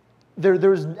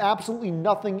 There's absolutely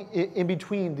nothing in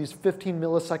between these 15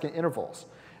 millisecond intervals.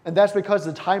 And that's because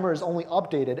the timer is only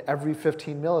updated every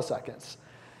 15 milliseconds.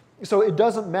 So it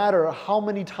doesn't matter how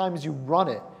many times you run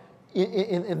it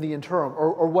in the interim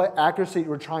or what accuracy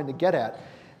you're trying to get at.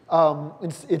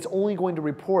 It's only going to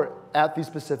report at these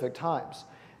specific times.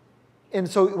 And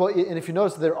so, well, and if you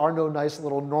notice, there are no nice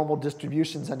little normal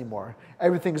distributions anymore.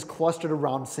 Everything is clustered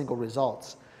around single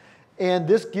results. And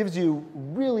this gives you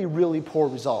really, really poor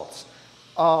results.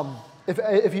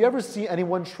 If you ever see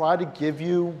anyone try to give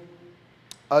you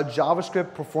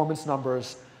JavaScript performance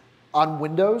numbers on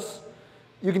Windows,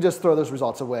 you can just throw those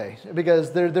results away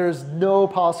because there's no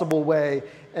possible way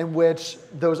in which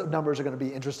those numbers are going to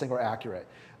be interesting or accurate.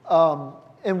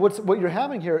 And what you're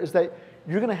having here is that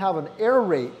you're going to have an error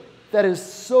rate that is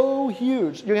so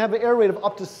huge. You're going to have an error rate of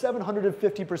up to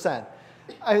 750%.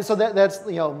 So that's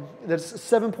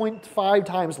 7.5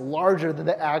 times larger than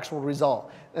the actual result.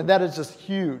 And that is just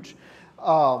huge.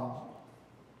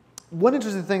 One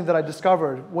interesting thing that I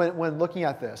discovered when looking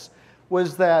at this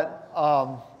was that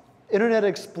Internet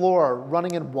Explorer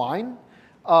running in Wine,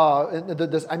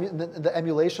 the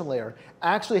emulation layer,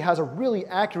 actually has a really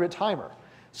accurate timer.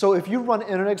 So if you run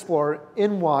Internet Explorer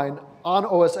in Wine on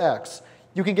OS X,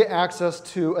 you can get access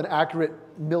to an accurate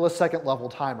millisecond level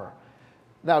timer.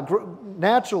 Now,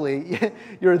 naturally,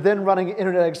 you're then running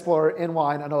Internet Explorer in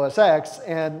Wine on OS X,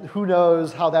 and who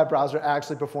knows how that browser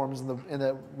actually performs in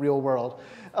the real world.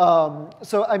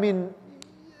 So, I mean,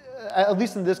 at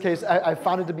least in this case, I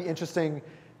found it to be interesting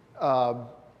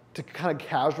to kind of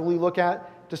casually look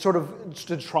at,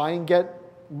 to try and get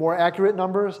more accurate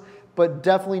numbers, but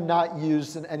definitely not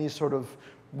used in any sort of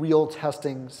real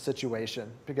testing situation,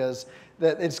 because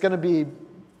it's going to be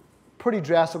pretty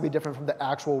drastically different from the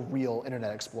actual real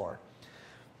Internet Explorer.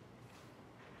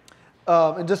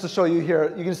 And just to show you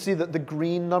here, you can see that the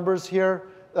green numbers here,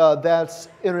 that's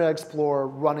Internet Explorer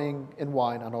running in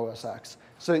Wine on OS X.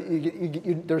 So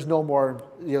there's no more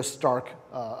stark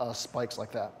spikes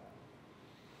like that.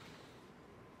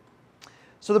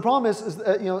 So the problem is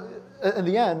that, in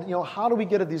the end, how do we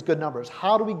get at these good numbers?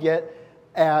 How do we get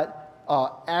at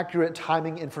accurate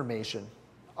timing information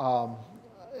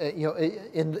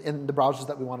in the browsers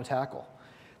that we want to tackle?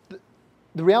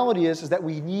 The reality is that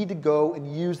we need to go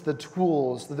and use the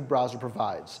tools that the browser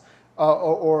provides,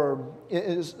 using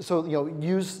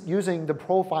the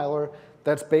profiler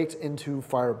that's baked into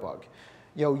Firebug,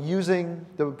 using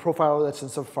the profiler that's in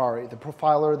Safari, the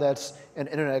profiler that's in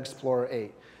Internet Explorer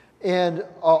 8. And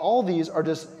all these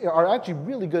are actually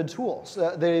really good tools.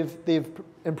 They've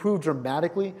improved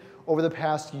dramatically over the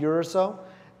past year or so,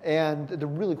 and they're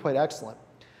really quite excellent.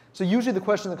 So usually the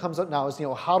question that comes up now is,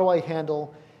 how do I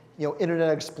handle,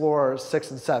 Internet Explorer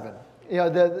 6 and 7?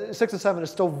 The 6 and 7 are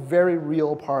still very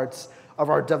real parts of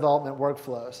our development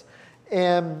workflows.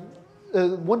 And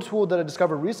one tool that I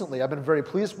discovered recently, I've been very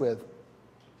pleased with,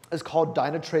 is called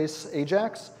Dynatrace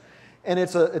Ajax. And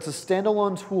it's a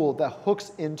standalone tool that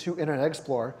hooks into Internet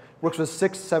Explorer, works with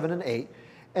 6, 7, and 8,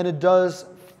 and it does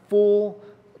full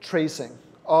tracing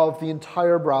of the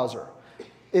entire browser.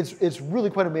 It's really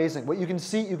quite amazing. What you can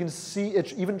see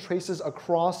it even traces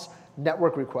across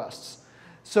network requests.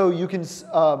 So you can,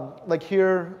 like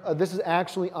here, this is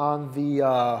actually on the,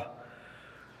 I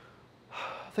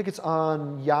think it's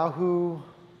on Yahoo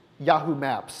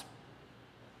Maps.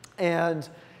 And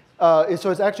so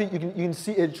it's actually, you can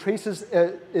see it traces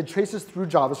through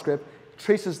JavaScript,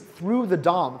 traces through the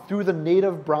DOM, through the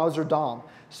native browser DOM.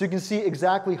 So you can see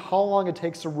exactly how long it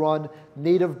takes to run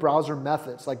native browser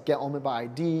methods, like get element by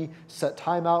ID, set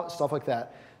timeout, stuff like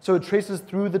that. So it traces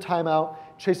through the timeout,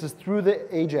 traces through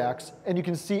the Ajax, and you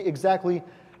can see exactly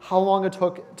how long it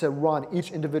took to run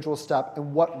each individual step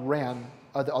and what ran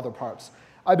the other parts.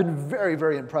 I've been very,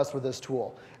 very impressed with this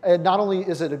tool. And not only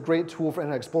is it a great tool for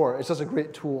Internet Explorer, it's just a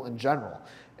great tool in general.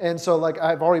 And so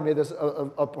I've already made this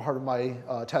a part of my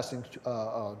testing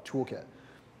toolkit.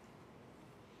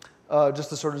 Just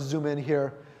to sort of zoom in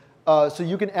here. So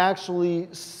you can actually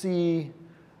see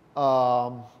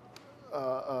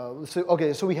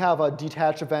so we have a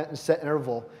detach event and set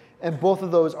interval, and both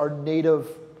of those are native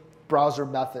browser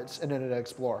methods in Internet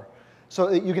Explorer. So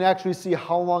you can actually see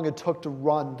how long it took to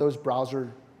run those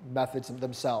browser methods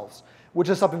themselves, which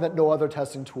is something that no other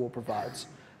testing tool provides.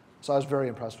 So I was very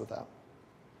impressed with that.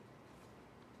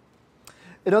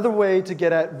 Another way to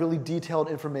get at really detailed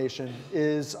information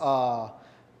is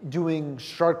doing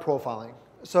Shark profiling.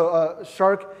 So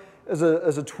Shark is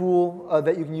a tool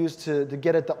that you can use to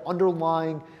get at the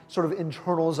underlying sort of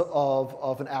internals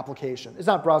of an application. It's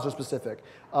not browser specific,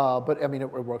 but I mean,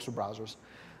 it works for browsers.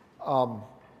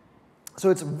 So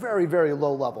it's very, very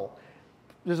low level.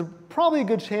 There's probably a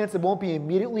good chance it won't be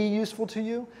immediately useful to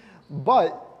you,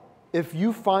 but if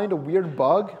you find a weird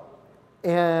bug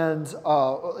and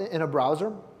in a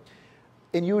browser,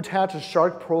 and you attach a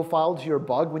Shark profile to your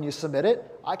bug when you submit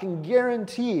it, I can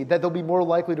guarantee that they'll be more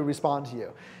likely to respond to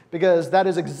you, because that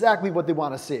is exactly what they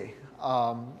want to see.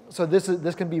 So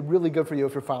this can be really good for you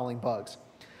if you're filing bugs.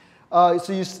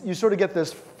 So you sort of get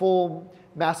this full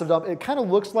massive dump. It kind of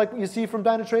looks like what you see from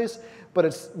Dynatrace, but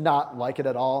it's not like it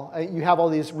at all. You have all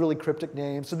these really cryptic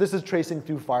names. So this is tracing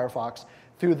through Firefox,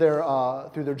 through their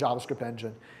JavaScript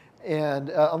engine. And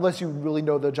unless you really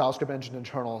know the JavaScript engine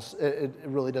internals, it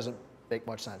really doesn't make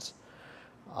much sense.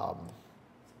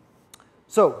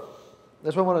 So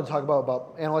that's what I wanted to talk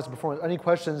about analyzing performance. Any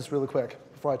questions really quick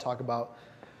before I talk about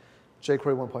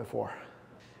jQuery 1.4?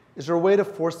 Is there a way to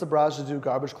force the browser to do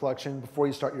garbage collection before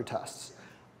you start your tests?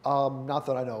 Not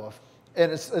that I know of.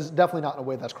 And it's definitely not in a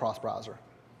way that's cross-browser.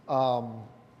 Well,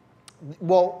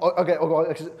 okay,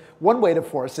 one way to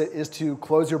force it is to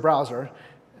close your browser,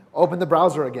 open the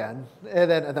browser again, and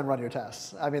then run your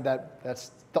tests. I mean,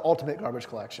 that's the ultimate garbage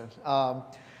collection.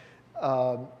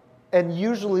 And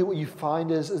usually what you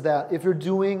find is that if you're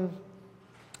doing,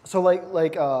 so like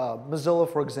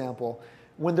Mozilla, for example,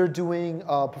 when they're doing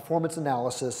performance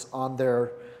analysis on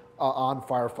their on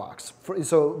Firefox.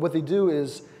 So what they do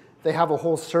is they have a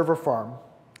whole server farm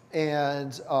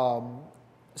and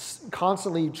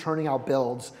constantly churning out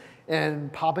builds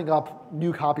and popping up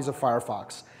new copies of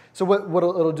Firefox. So what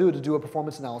it'll do to do a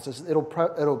performance analysis, it'll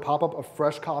pop up a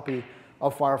fresh copy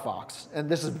of Firefox. And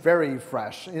this is very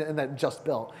fresh, and that just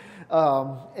built.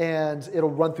 And it'll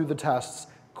run through the tests,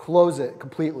 close it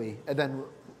completely, and then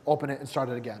open it and start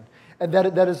it again. And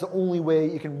that is the only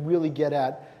way you can really get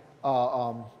at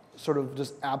sort of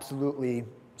just absolutely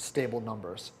stable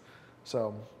numbers.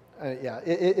 So yeah,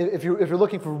 if you're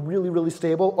looking for really, really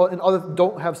stable, and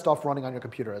don't have stuff running on your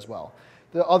computer as well.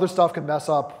 The other stuff can mess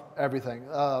up everything.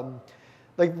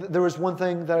 Like there was one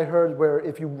thing that I heard where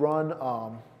if you run,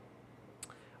 I'm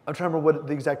trying to remember what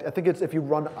the exact, I think it's if you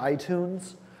run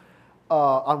iTunes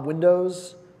on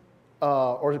Windows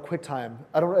or QuickTime,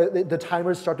 the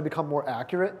timers start to become more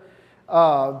accurate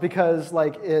because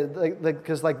I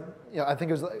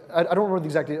think it was, I don't remember the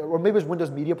exact, or maybe it was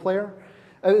Windows Media Player.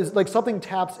 It's like something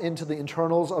taps into the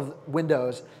internals of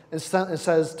Windows and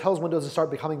tells Windows to start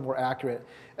becoming more accurate.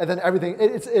 And then everything,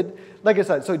 like I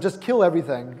said, so just kill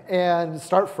everything and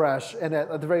start fresh. And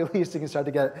at the very least, you can start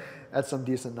to get at some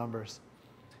decent numbers.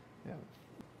 Yeah.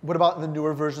 What about the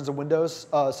newer versions of Windows?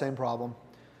 Same problem.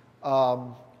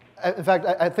 In fact,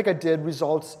 I think I did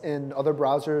results in other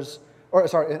browsers, or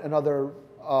sorry, in other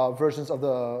versions of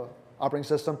the operating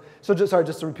system. So just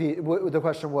to repeat, the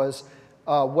question was,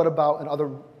 what about in other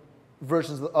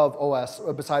versions of OS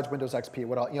besides Windows XP?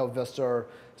 What else, Vista or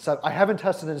 7? I haven't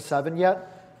tested in 7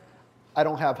 yet. I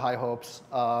don't have high hopes.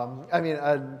 I mean,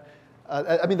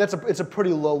 it's a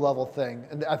pretty low level thing,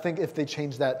 and I think if they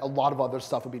change that, a lot of other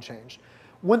stuff would be changed.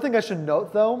 One thing I should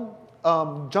note, though,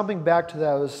 jumping back to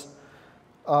those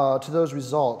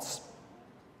results,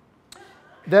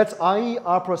 that's IE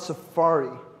Opera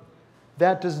Safari.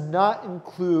 That does not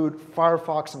include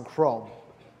Firefox and Chrome.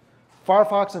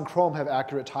 Firefox and Chrome have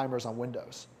accurate timers on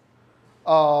Windows.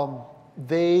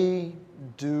 They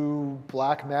do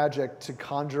black magic to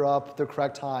conjure up the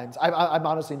correct times. I'm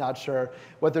honestly not sure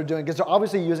what they're doing, because they're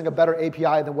obviously using a better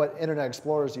API than what Internet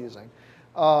Explorer is using.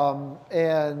 So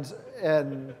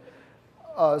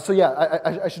yeah,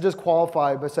 I should just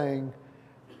qualify by saying,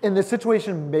 and the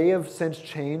situation may have since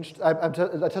changed. I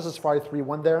tested Safari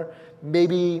 3.1 there.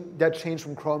 Maybe that change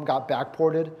from Chrome got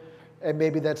backported. And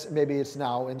maybe it's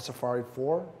now in Safari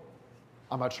 4.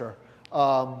 I'm not sure.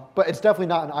 But it's definitely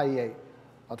not in IE8.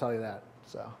 I'll tell you that.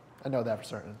 So I know that for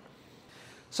certain.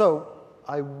 So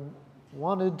I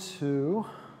wanted to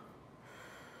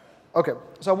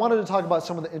talk about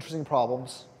some of the interesting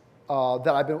problems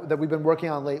that we've been working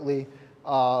on lately in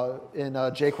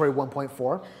jQuery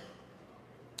 1.4.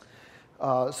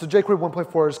 So jQuery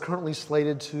 1.4 is currently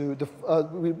slated to,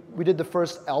 we did the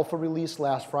first alpha release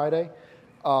last Friday,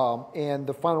 and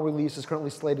the final release is currently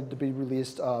slated to be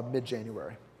released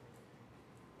mid-January.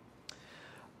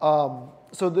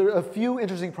 So there are a few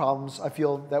interesting problems I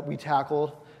feel that we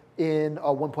tackled in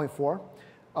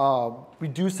 1.4.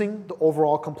 Reducing the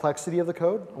overall complexity of the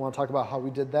code. I want to talk about how we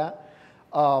did that.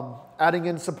 Adding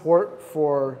in support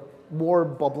for more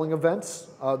bubbling events,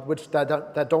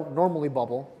 that don't normally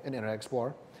bubble in Internet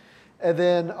Explorer. And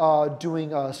then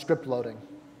doing script loading.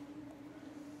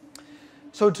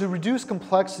 So to reduce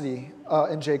complexity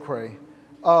in jQuery,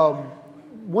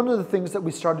 one of the things that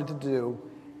we started to do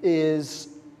is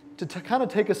to kind of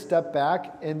take a step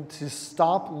back and to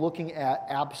stop looking at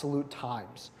absolute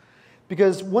times.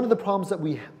 Because one of the problems that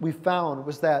we found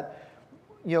was that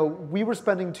we were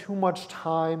spending too much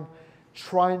time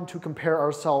trying to compare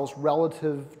ourselves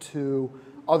relative to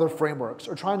other frameworks,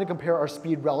 or trying to compare our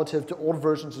speed relative to old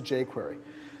versions of jQuery.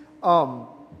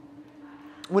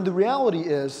 When the reality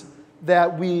is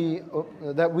that we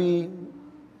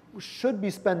should be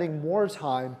spending more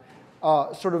time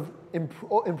sort of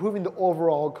improving the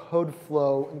overall code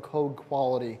flow and code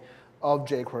quality of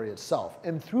jQuery itself.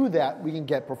 And through that, we can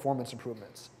get performance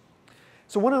improvements.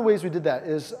 So one of the ways we did that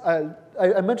is,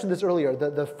 I mentioned this earlier,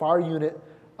 the Fire Unit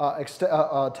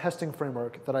testing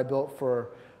framework that I built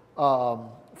for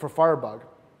Firebug.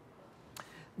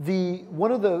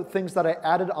 One of the things that I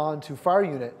added on to Fire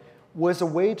Unit was a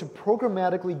way to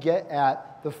programmatically get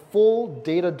at the full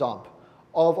data dump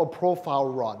of a profile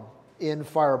run in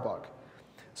Firebug,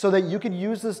 so that you could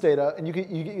use this data and you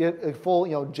get a full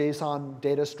JSON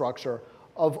data structure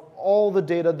of all the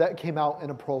data that came out in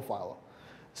a profile.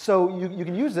 So you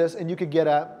can use this and you could get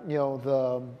at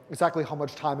exactly how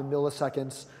much time in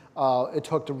milliseconds it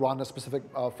took to run a specific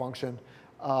function.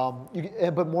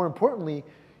 But more importantly,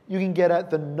 you can get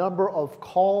at the number of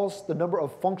calls, the number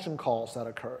of function calls that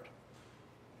occurred.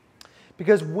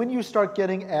 Because when you start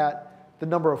getting at the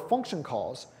number of function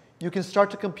calls, you can start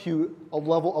to compute a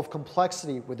level of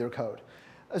complexity with your code.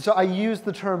 So I use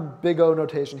the term big O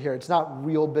notation here. It's not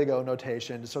real big O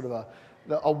notation. It's sort of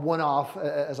a one-off,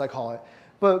 as I call it.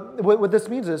 But what this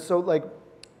means is, so I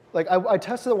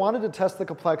wanted to test the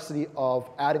complexity of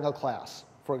adding a class,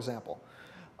 for example.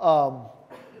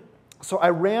 So I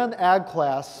ran add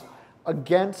class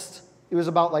against, it was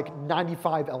about like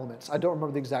 95 elements. I don't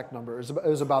remember the exact number. It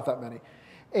was about that many.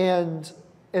 And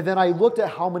then I looked at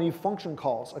how many function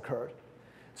calls occurred.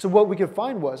 So what we could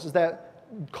find is that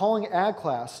calling add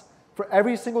class, for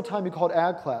every single time you called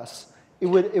add class, it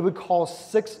would call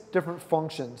 6 different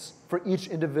functions for each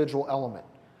individual element.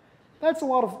 That's a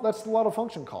lot of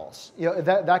function calls.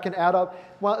 That can add up.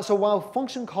 So while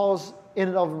function calls in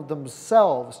and of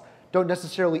themselves don't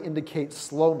necessarily indicate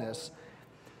slowness,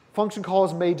 function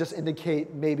calls may just indicate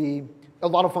a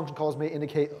lot of function calls may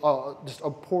indicate just a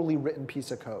poorly written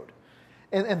piece of code.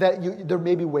 And that there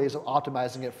may be ways of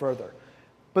optimizing it further.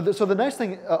 But so the nice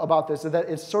thing about this is that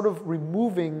it's sort of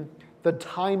removing the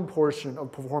time portion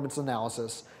of performance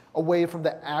analysis away from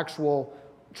the actual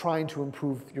trying to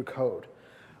improve your code.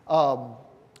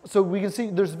 So we can see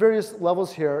there's various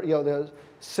levels here. There's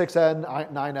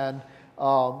 6n, 9n,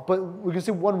 but we can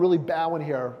see one really bad one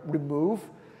here, remove.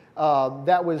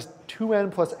 That was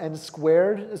 2n plus n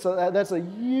squared. So that's a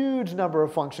huge number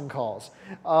of function calls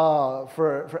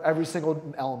for every single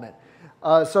element.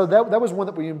 So that was one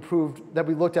that we improved, that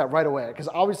we looked at right away, because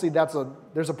obviously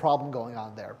there's a problem going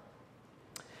on there.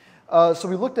 So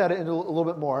we looked at it a little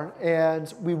bit more,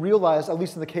 and we realized, at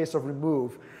least in the case of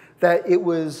remove, that it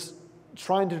was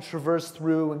trying to traverse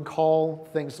through and call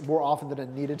things more often than it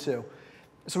needed to.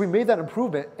 So we made that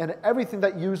improvement, and everything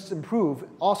that used improve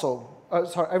also,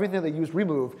 everything that used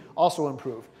remove also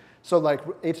improved. So like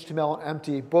HTML and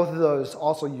empty, both of those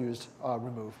also used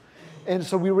remove. And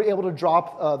so we were able to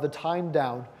drop the time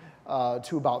down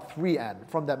to about 3n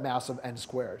from that massive n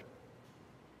squared.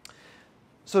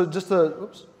 So just to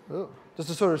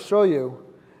sort of show you,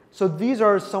 so these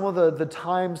are some of the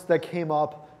times that came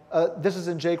up. This is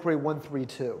in jQuery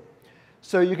 1.3.2.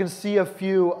 So you can see a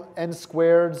few n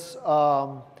squareds.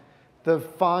 The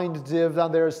find div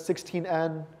down there is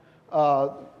 16n.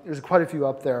 There's quite a few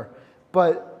up there.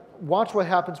 But watch what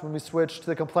happens when we switch to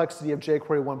the complexity of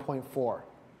jQuery 1.4.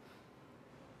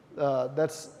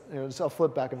 That's, I'll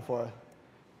flip back and forth.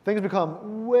 Things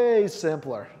become way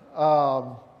simpler.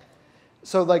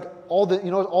 So like all the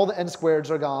n squareds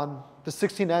are gone. The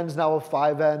 16n is now a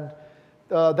 5n.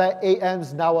 That 8n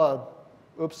is now a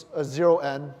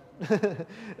 0n,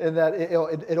 in that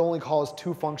it only calls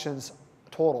 2 functions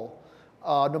total,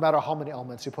 no matter how many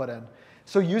elements you put in.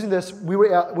 So using this, we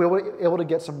were able to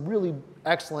get some really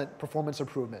excellent performance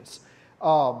improvements. Yes?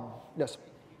 Can you do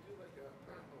like a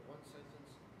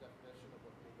one-sentence definition of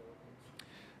what big O means?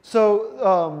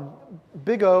 So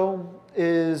big O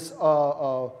is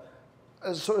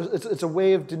it's a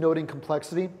way of denoting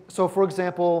complexity. So for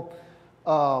example,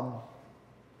 the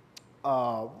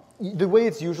way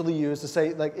it's usually used to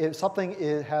say, like, if something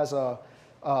has a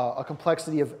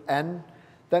complexity of n,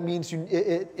 that means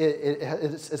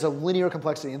it's a linear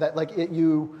complexity, and that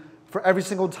for every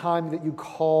single time that you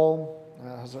call,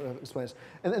 how do I explain this?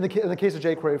 In the case of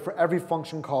jQuery, for every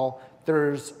function call,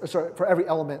 for every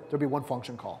element, there'll be one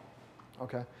function call.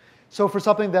 Okay, so for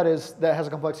something that has a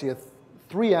complexity of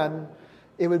 3n,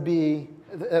 it would be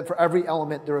for every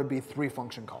element there would be 3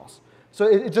 function calls. So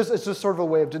it's just sort of a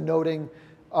way of denoting.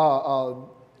 So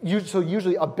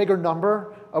usually a bigger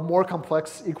number, a more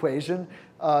complex equation,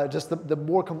 just the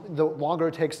longer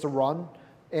it takes to run,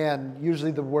 and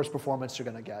usually the worse performance you're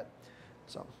going to get.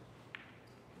 So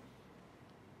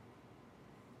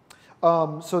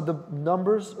the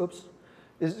numbers,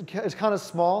 is kind of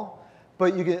small,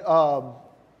 but you get.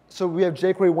 So we have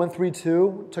jQuery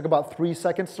 1.3.2 took about 3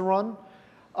 seconds to run,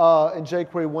 and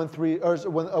jQuery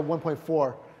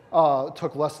 1.4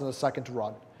 took less than a second to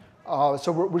run.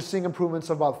 So we're seeing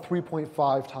improvements of about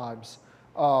 3.5 times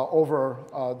over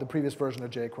the previous version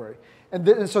of jQuery,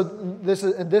 and so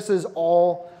this is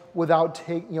all without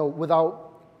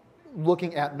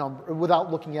looking at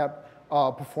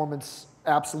performance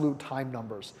absolute time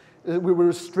numbers. We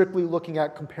were strictly looking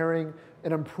at comparing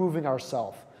and improving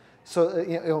ourselves, so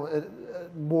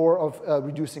more of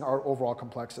reducing our overall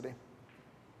complexity.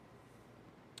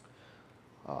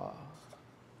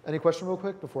 Any question real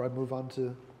quick before I move on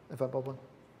to event bubbling?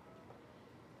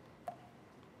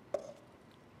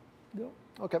 No?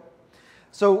 Okay.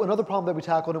 So another problem that we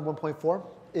tackled in 1.4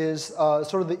 is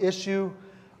sort of the issue,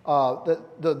 the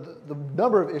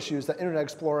number of issues that Internet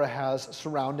Explorer has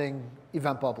surrounding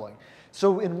event bubbling.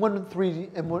 So in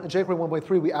jQuery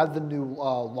 1.3, we added the new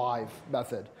live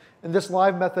method. And this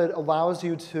live method allows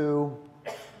you to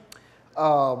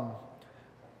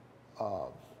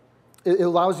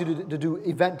to do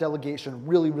event delegation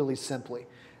really, really simply.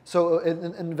 So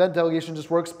an event delegation just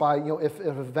works by, if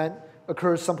an event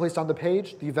occurs someplace on the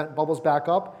page, the event bubbles back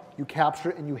up, you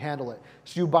capture it and you handle it.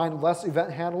 So you bind less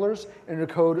event handlers, and your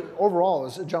code overall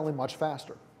is generally much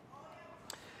faster.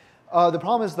 The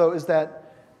problem is, though, is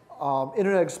that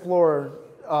Internet Explorer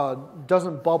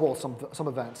doesn't bubble some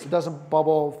events. It doesn't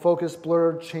bubble focus,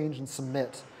 blur, change, and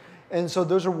submit. And so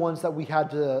those are ones that we had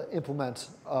to implement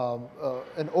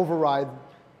and override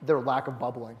their lack of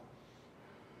bubbling.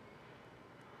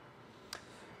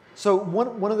 So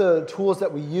one of the tools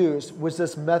that we used was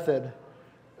this method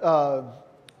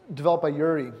developed by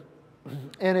Yuri.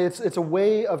 And it's a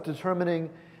way of determining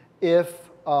if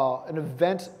an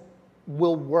event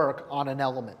will work on an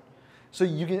element. So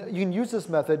you can use this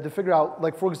method to figure out,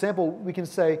 like, for example, we can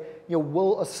say,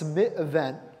 will a submit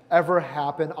event ever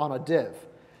happen on a div?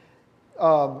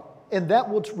 And that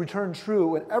will return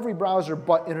true in every browser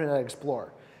but Internet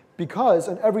Explorer, because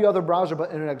in every other browser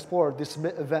but Internet Explorer, the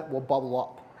submit event will bubble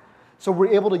up. So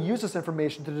we're able to use this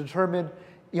information to determine,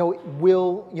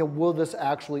 will this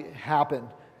actually happen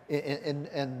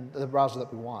in the browser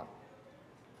that we want?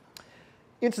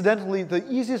 Incidentally, the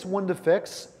easiest one to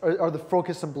fix are the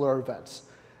focus and blur events.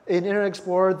 In Internet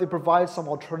Explorer, they provide some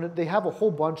alternative. They have a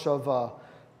whole bunch of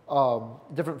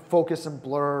different focus and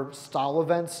blur style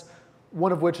events,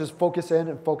 one of which is focus in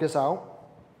and focus out.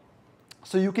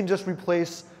 So you can just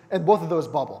replace, and both of those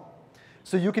bubble.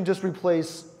 So you can just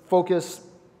replace focus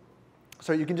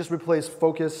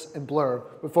and blur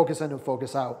with focus in and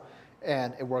focus out,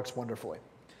 and it works wonderfully.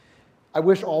 I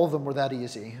wish all of them were that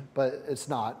easy, but it's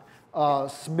not.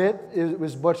 Submit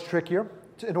was much trickier.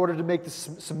 In order to make the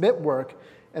submit work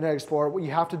in Internet Explorer, what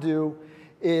you have to do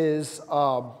is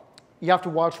you have to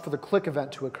watch for the click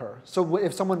event to occur. So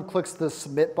if someone clicks the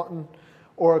submit button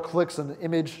or clicks an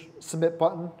image submit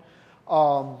button,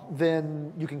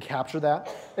 then you can capture that.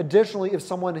 Additionally, if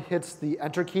someone hits the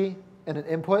enter key in an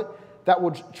input, that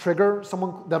will trigger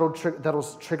that'll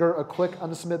trigger a click on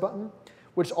the submit button,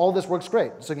 which all this works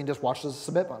great. So you can just watch the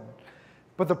submit button.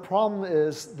 But the problem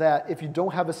is that if you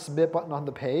don't have a submit button on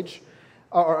the page,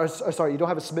 you don't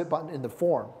have a submit button in the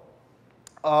form,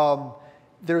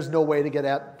 there's no way to get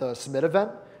at the submit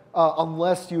event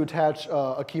unless you attach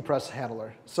a key press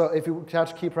handler. So if you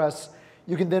attach key press,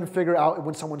 you can then figure out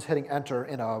when someone's hitting enter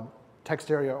in a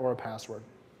text area or a password.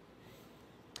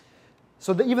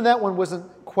 So even that one wasn't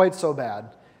quite so bad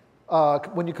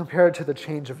when you compare it to the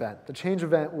change event. The change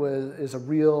event is a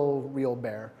real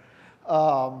bear.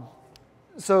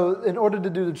 So in order to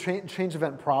do the change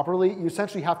event properly, you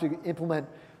essentially have to implement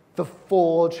the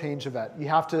full change event. You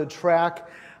have to track,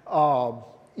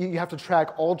 all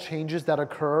changes that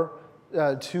occur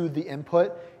to the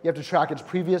input. You have to track its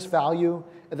previous value,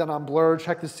 and then on blur,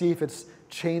 check to see if it's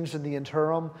changed in the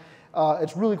interim.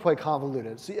 It's really quite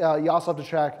convoluted. So, you also have to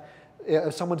track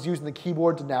if someone's using the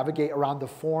keyboard to navigate around the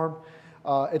form.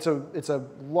 It's a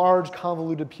large,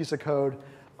 convoluted piece of code.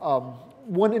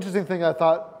 One interesting thing I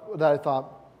thought that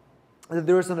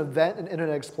there was an event in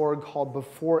Internet Explorer called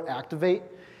before activate,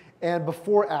 and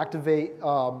before activate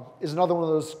is another one of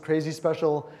those crazy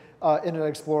special Internet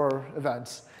Explorer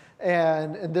events.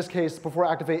 And in this case, before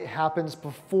activate happens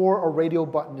before a radio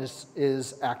button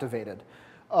is activated.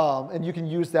 And you can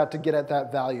use that to get at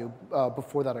that value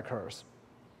before that occurs.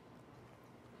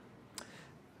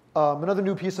 Another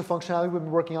new piece of functionality we've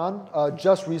been working on,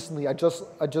 just recently, I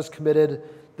just committed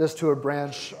this to a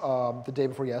branch the day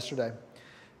before yesterday.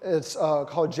 It's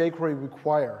called jQuery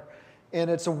require. And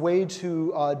it's a way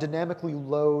to dynamically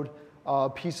load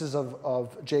pieces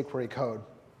of jQuery code.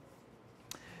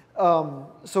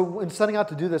 So in setting out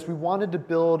to do this, we wanted to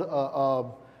build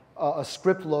a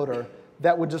script loader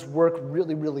that would just work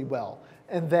really, really well,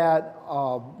 and that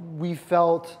we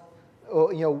felt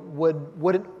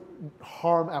wouldn't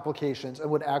harm applications and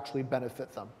would actually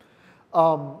benefit them.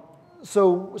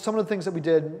 So some of the things that we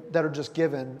did that are just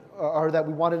given are that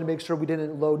we wanted to make sure we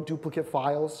didn't load duplicate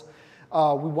files.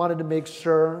 We wanted to make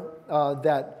sure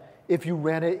that if you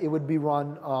ran it, it would be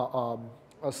run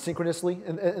synchronously,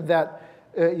 and that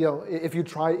if you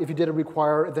did a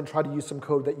require and then try to use some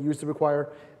code that used the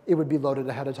require, it would be loaded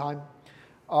ahead of time.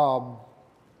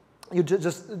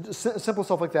 Just simple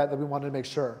stuff like that we wanted to make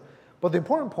sure. But the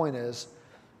important point is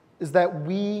that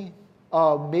we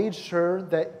made sure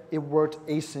that it worked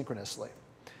asynchronously.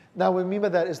 Now, what I mean by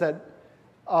that is that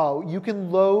you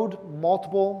can load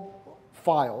multiple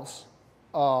files,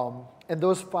 and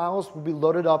those files will be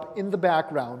loaded up in the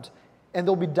background, and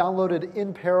they'll be downloaded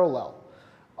in parallel.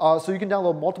 So you can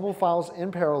download multiple files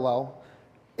in parallel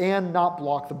and not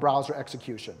block the browser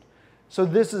execution. So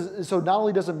not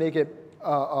only does it make it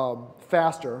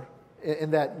faster in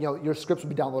that your scripts will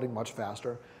be downloading much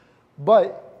faster,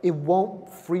 but it won't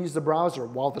freeze the browser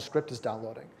while the script is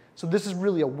downloading. So this is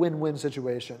really a win-win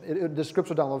situation. The scripts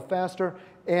will download faster,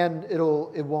 and it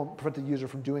won't prevent the user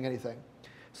from doing anything.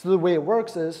 So the way it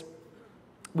works is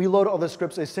we load all the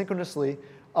scripts asynchronously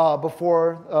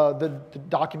before the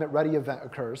document ready event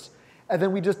occurs, and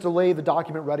then we just delay the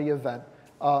document ready event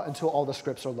until all the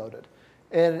scripts are loaded.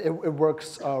 And it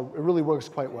works. It really works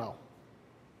quite well.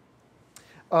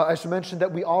 I should mention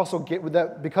that we also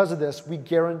because of this, we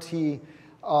guarantee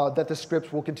that the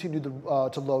scripts will continue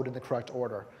to load in the correct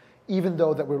order, even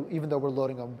though we're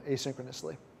loading them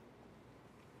asynchronously.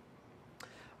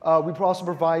 We also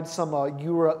provide some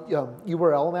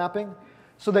URL mapping,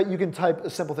 so that you can type a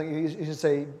simple thing. You can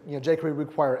say jQuery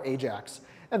require Ajax,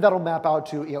 and that'll map out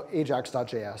to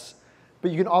ajax.js. But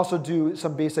you can also do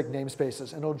some basic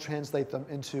namespaces, and it'll translate them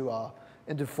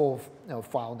into full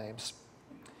file names.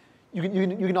 You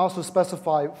can also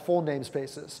specify full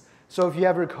namespaces. So if you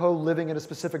have your code living in a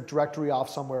specific directory off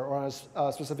somewhere or on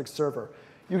a specific server,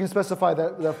 you can specify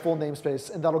that full namespace,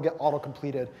 and that'll get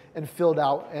auto-completed and filled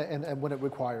out and when it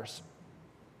requires.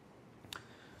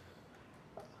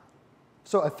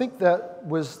 So I think that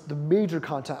was the major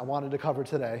content I wanted to cover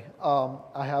today.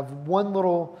 I have one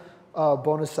little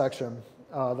bonus section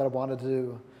that I wanted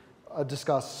to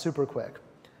discuss super quick.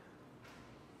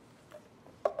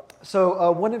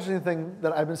 So one interesting thing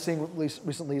that I've been seeing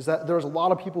recently is that there's a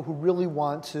lot of people who really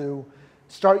want to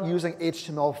start using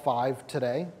HTML5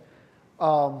 today.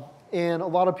 And a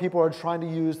lot of people are trying to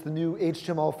use the new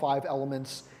HTML5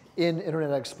 elements in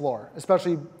Internet Explorer,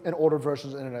 especially in older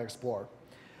versions of Internet Explorer.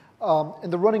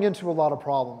 And they're running into a lot of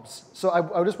problems. So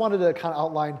I just wanted to kind of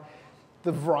outline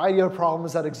the variety of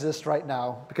problems that exist right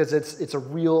now, because it's a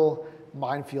real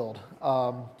minefield.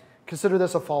 Consider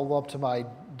this a follow-up to my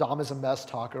DOM is a mess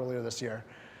talk earlier this year.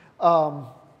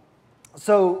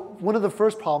 So one of the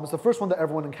first problems, the first one that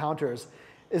everyone encounters,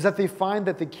 is that they find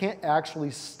that they can't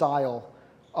actually style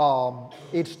the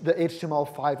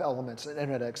HTML5 elements in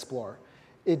Internet Explorer.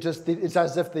 It's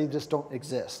as if they just don't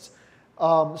exist.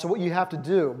 So what you have to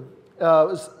do,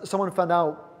 someone found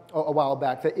out a while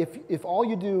back that if all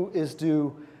you do is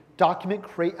do document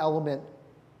create element,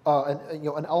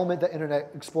 an element that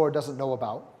Internet Explorer doesn't know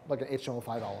about, like an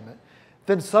HTML5 element,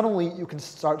 then suddenly you can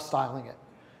start styling it.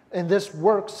 And this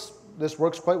works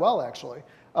quite well, actually.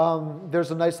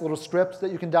 There's a nice little script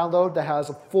that you can download that has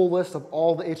a full list of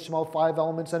all the HTML5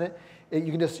 elements in it.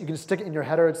 You can stick it in your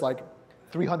header. It's like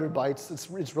 300 bytes.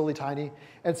 It's really tiny.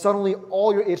 And suddenly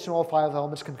all your HTML5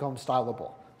 elements can become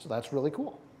stylable. So that's really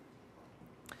cool.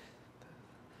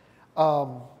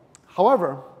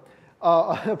 However,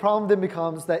 a problem then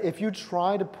becomes that if you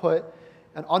try to put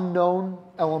an unknown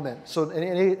element, so an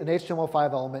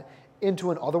HTML5 element,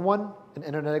 into another one, an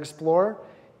Internet Explorer,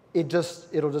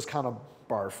 it'll just kind of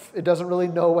barf. It doesn't really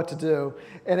know what to do,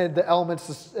 and the elements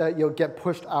just, get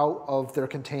pushed out of their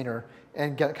container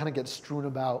and kind of get strewn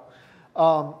about.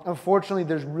 Unfortunately,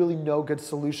 there's really no good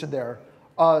solution there,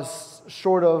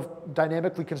 short of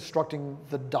dynamically constructing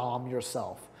the DOM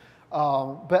yourself.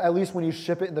 But at least when you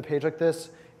ship it in the page like this,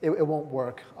 it won't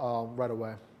work right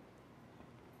away.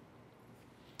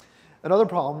 Another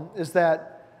problem is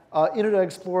that Internet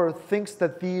Explorer thinks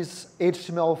that these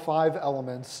HTML5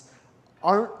 elements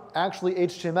aren't actually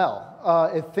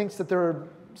HTML. It thinks that they're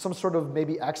some sort of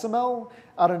maybe XML.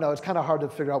 I don't know. It's kind of hard to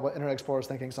figure out what Internet Explorer is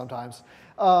thinking sometimes.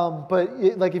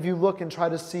 But like if you look and try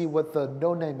to see what the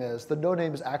node name is, the node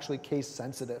name is actually case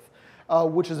sensitive,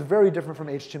 which is very different from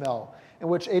HTML, in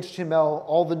which HTML,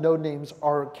 all the node names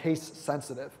are case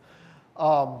sensitive.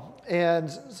 And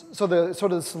so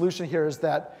the solution here is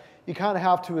that you kind of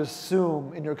have to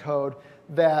assume in your code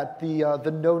that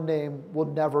the node name will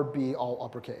never be all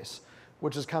uppercase,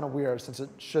 which is kind of weird since it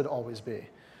should always be.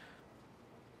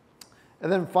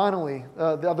 And then finally,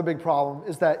 the other big problem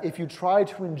is that if you try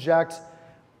to inject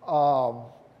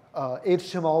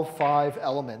HTML5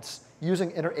 elements using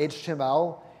inner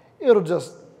HTML, it'll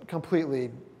just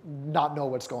completely not know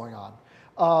what's going on.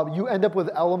 You end up with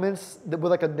elements with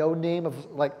like a node name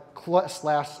of like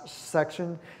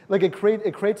 /section. Like it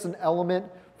creates an element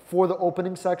for the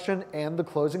opening section and the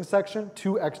closing section,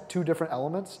 two different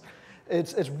elements.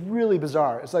 It's really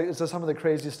bizarre. It's just some of the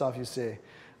crazy stuff you see.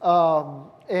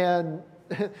 And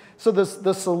so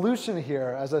the solution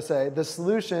here, as I say, the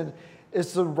solution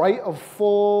is to write a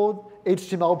full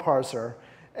HTML parser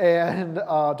and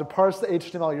to parse the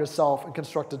HTML yourself and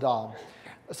construct a DOM.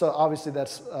 So obviously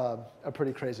that's a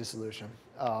pretty crazy solution.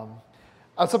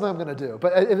 That's something I'm going to do,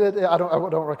 but I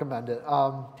don't recommend it.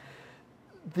 And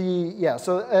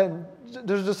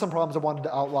there's just some problems I wanted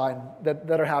to outline that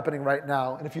are happening right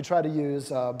now. And if you try to use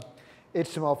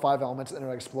HTML5 elements in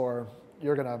Internet Explorer,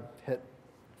 you're going to hit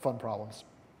fun problems.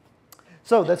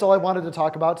 So that's all I wanted to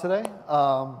talk about today.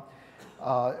 Are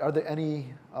there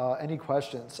any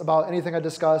questions about anything I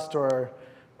discussed or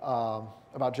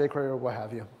about jQuery or what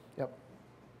have you? Yep.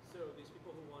 So these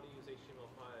people who want to use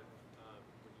HTML5,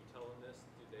 when you tell them this,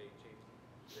 do they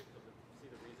come and see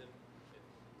the reason and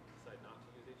decide not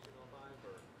to use HTML5?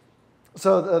 Or?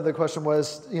 So the question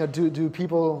was, do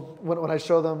people, when I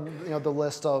show them, the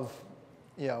list of,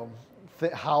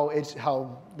 how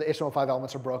the HTML5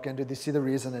 elements are broken, do they see the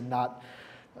reason and not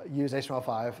use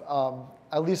HTML5?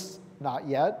 At least not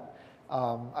yet.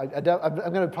 I'm going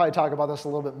to probably talk about this a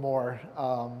little bit more,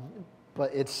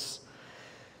 but it's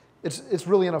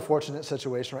really an unfortunate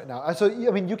situation right now. So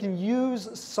you can use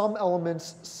some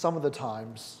elements some of the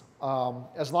times,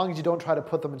 as long as you don't try to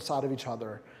put them inside of each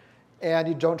other, and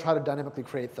you don't try to dynamically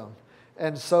create them.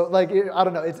 And so, I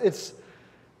don't know.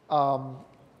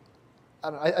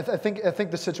 I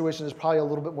think the situation is probably a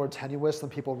little bit more tenuous than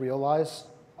people realize.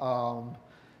 So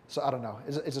I don't know.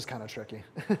 It's just kind of tricky.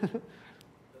 Doesn't it seem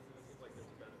like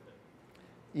there's a benefit?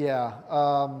 Yeah.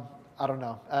 I don't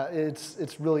know.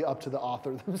 It's really up to the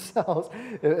author themselves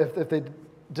if they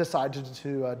decide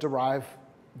to derive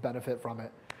benefit from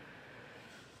it.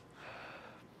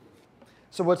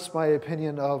 So what's my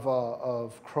opinion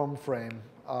of Chrome Frame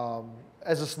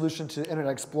as a solution to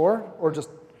Internet Explorer, or just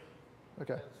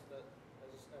okay? As a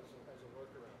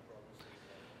workaround for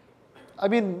I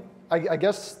mean, I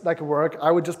guess that could work. I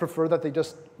would just prefer that they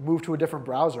just move to a different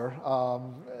browser.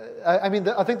 I think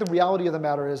the reality of the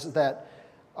matter is that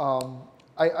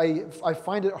I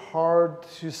find it hard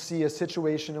to see a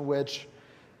situation in which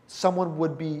someone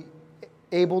would be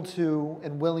able to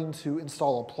and willing to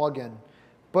install a plugin,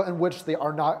 but in which they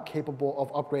are not capable of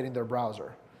upgrading their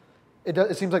browser.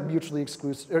 It seems like mutually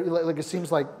exclusive. Like it seems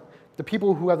like the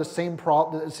people who have the same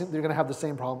problem, they're going to have the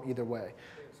same problem either way.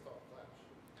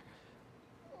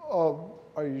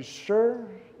 Are you sure?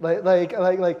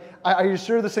 Are you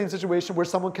sure the same situation where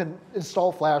someone can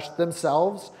install Flash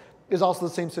themselves is also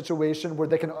the same situation where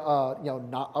they can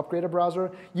not upgrade a browser?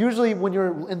 Usually when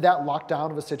you're in that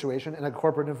lockdown of a situation in a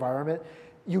corporate environment,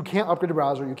 you can't upgrade a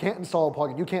browser, you can't install a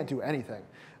plugin, you can't do anything.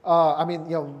 You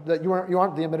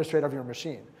aren't the administrator of your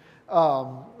machine.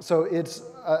 So it's,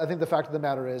 I think the fact of the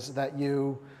matter is that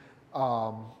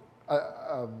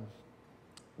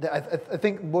I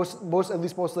think at least most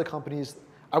of the companies,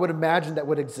 I would imagine that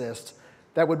would exist,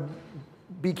 that would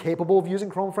be capable of using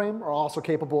Chrome Frame are also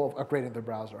capable of upgrading their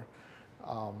browser.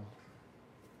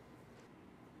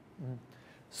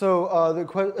 So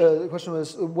the question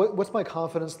was, what's my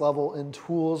confidence level in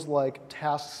tools like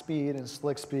Task Speed and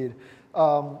Slick Speed?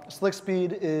 Slick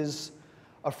Speed is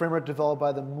a framework developed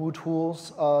by the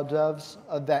MooTools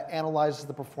devs that analyzes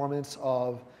the performance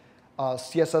of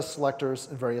CSS selectors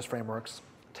in various frameworks.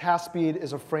 Task Speed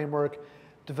is a framework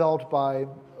developed by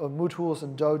MooTools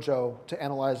and Dojo to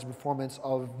analyze the performance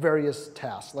of various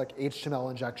tasks, like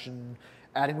HTML injection,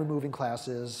 adding, removing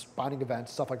classes, binding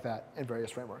events, stuff like that, in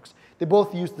various frameworks. They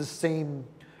both use the same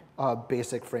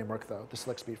basic framework, though, the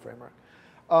Slick Speed framework.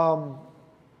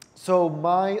 So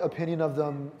my opinion of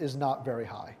them is not very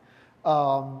high.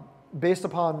 Based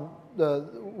upon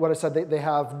what I said, they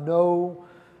have no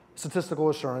statistical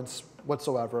assurance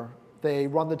whatsoever. They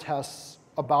run the tests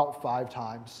about 5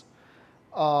 times,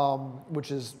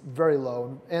 which is very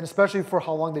low. And especially for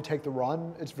how long they take to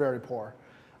run, it's very poor.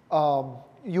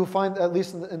 You'll find, at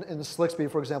least in the Slick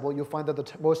Speed, for example, you'll find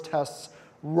that most tests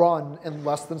run in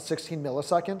less than 16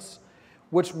 milliseconds,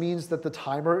 which means that the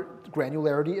timer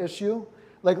granularity issue,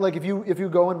 like if you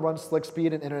go and run Slick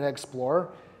Speed in Internet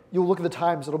Explorer, you'll look at the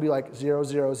times, it'll be like 0,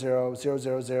 0, 0, 0,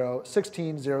 0, 0,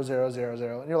 16, 0, 0, 0,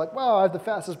 0. And you're like, wow, I have the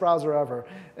fastest browser ever.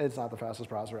 It's not the fastest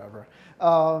browser ever.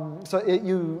 So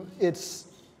it's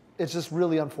just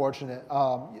really unfortunate.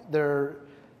 There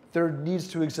needs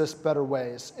to exist better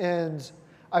ways. And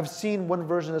I've seen one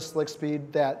version of Slick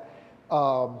Speed that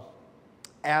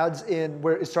adds in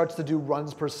where it starts to do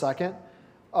runs per second,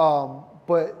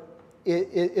 but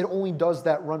it only does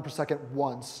that run per second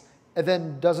once, and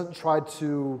then doesn't try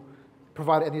to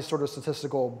provide any sort of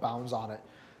statistical bounds on it.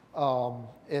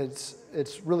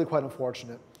 It's really quite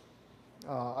unfortunate.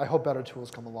 I hope better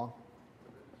tools come along.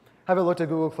 Have I looked at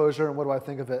Google Closure, and what do I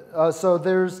think of it? So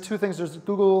there's 2 things. There's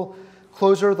Google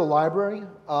Closure, the library.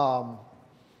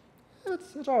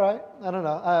 It's all right. I don't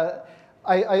know.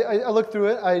 I looked through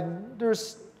it. I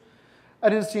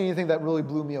didn't see anything that really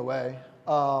blew me away.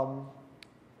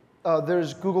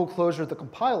 There's Google Closure, the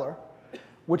compiler,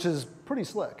 which is pretty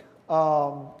slick.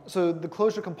 So the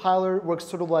Closure compiler works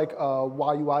sort of like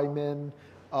YUI-min,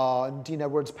 Dean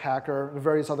Edwards Packer, and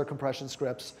various other compression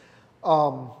scripts.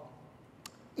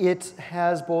 It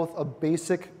has both a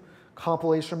basic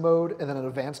compilation mode and then an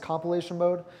advanced compilation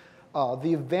mode.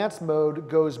 The advanced mode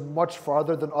goes much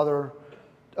farther than other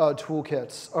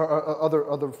toolkits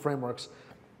or other frameworks.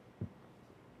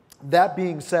 That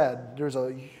being said, there's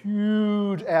a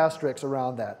huge asterisk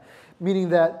around that, meaning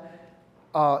that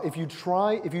if you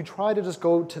try to just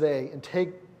go today and take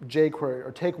jQuery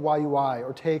or take YUI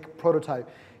or take Prototype,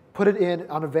 put it in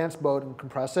on advanced mode and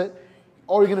compress it,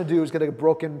 all you're going to do is get a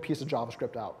broken piece of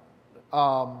JavaScript out.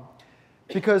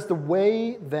 Because the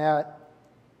way that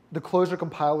the Closure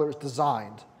compiler is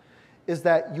designed is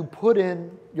that you put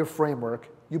in your framework,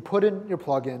 you put in your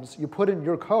plugins, you put in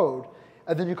your code,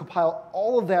 and then you compile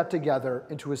all of that together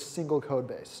into a single code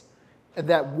base. And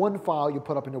that one file you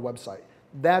put up on your website.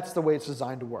 That's the way it's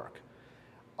designed to work.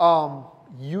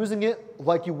 Using it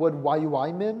like you would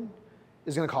YUI-min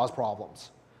is going to cause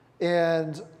problems.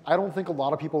 And I don't think a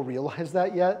lot of people realize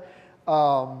that yet.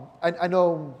 I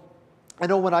know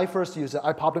when I first used it,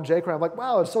 I popped in jQuery. I'm like,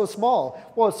 wow, it's so small.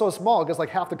 Well, it's so small because like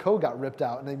half the code got ripped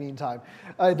out in the meantime.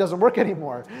 It doesn't work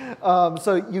anymore.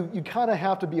 So you kind of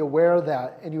have to be aware of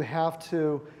that, and you have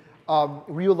to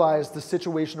realize the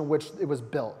situation in which it was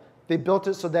built. They built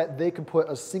it so that they could put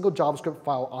a single JavaScript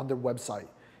file on their website,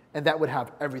 and that would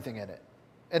have everything in it.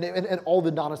 And all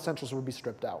the non-essentials would be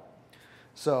stripped out.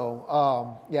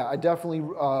 So yeah, I definitely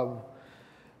I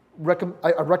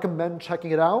recommend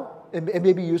checking it out. It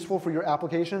may be useful for your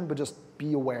application, but just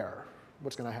be aware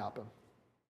what's going to happen.